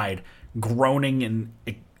side, groaning in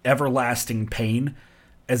everlasting pain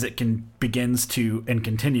as it begins to and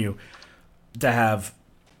continue to have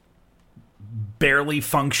barely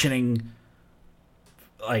functioning,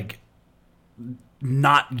 like,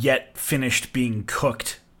 not yet finished being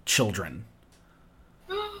cooked children.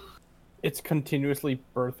 It's continuously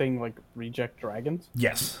birthing, like, reject dragons?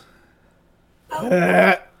 Yes.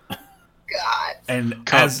 God. And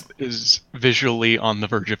Cub as is visually on the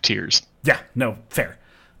verge of tears. yeah, no, fair.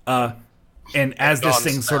 And as this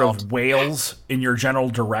thing sort of wails in your general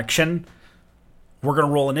direction, we're going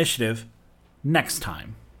to roll initiative next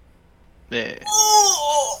time. Yeah.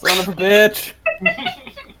 Son of a bitch!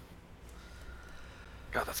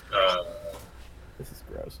 God, that's This is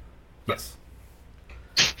gross. Yes.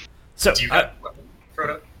 So, Do you have a weapon,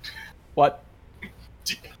 Frodo? What?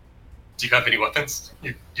 Do you have any weapons?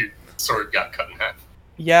 Your sword got cut in half.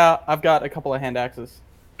 Yeah, I've got a couple of hand axes.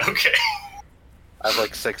 Okay. I have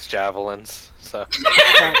like 6 javelins, so.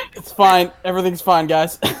 It's fine. Everything's fine,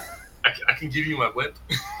 guys. I can give you my whip.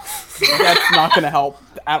 That's not going to help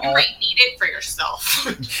at You all. might need it for yourself.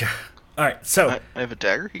 all right, so I have a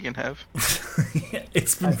dagger he can have.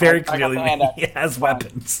 it's been very I got clearly the hand he has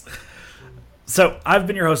weapons. So, I've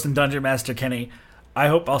been your host and Dungeon Master, Kenny. I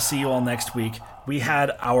hope I'll see you all next week. We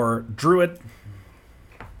had our druid,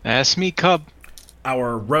 That's me, Cub.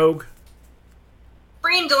 our rogue,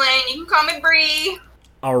 Brindlin, you can call me Bree.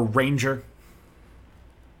 our ranger,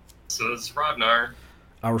 So this is Rodnar.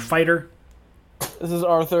 our fighter, This is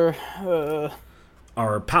Arthur.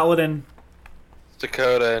 our paladin,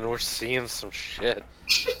 Dakota, and we're seeing some shit.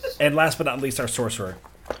 and last but not least, our sorcerer.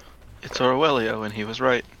 It's Orwellio, and he was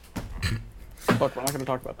right. Fuck, we're not going to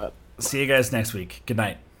talk about that. See you guys next week. Good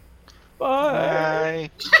night. Bye.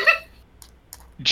 Bye.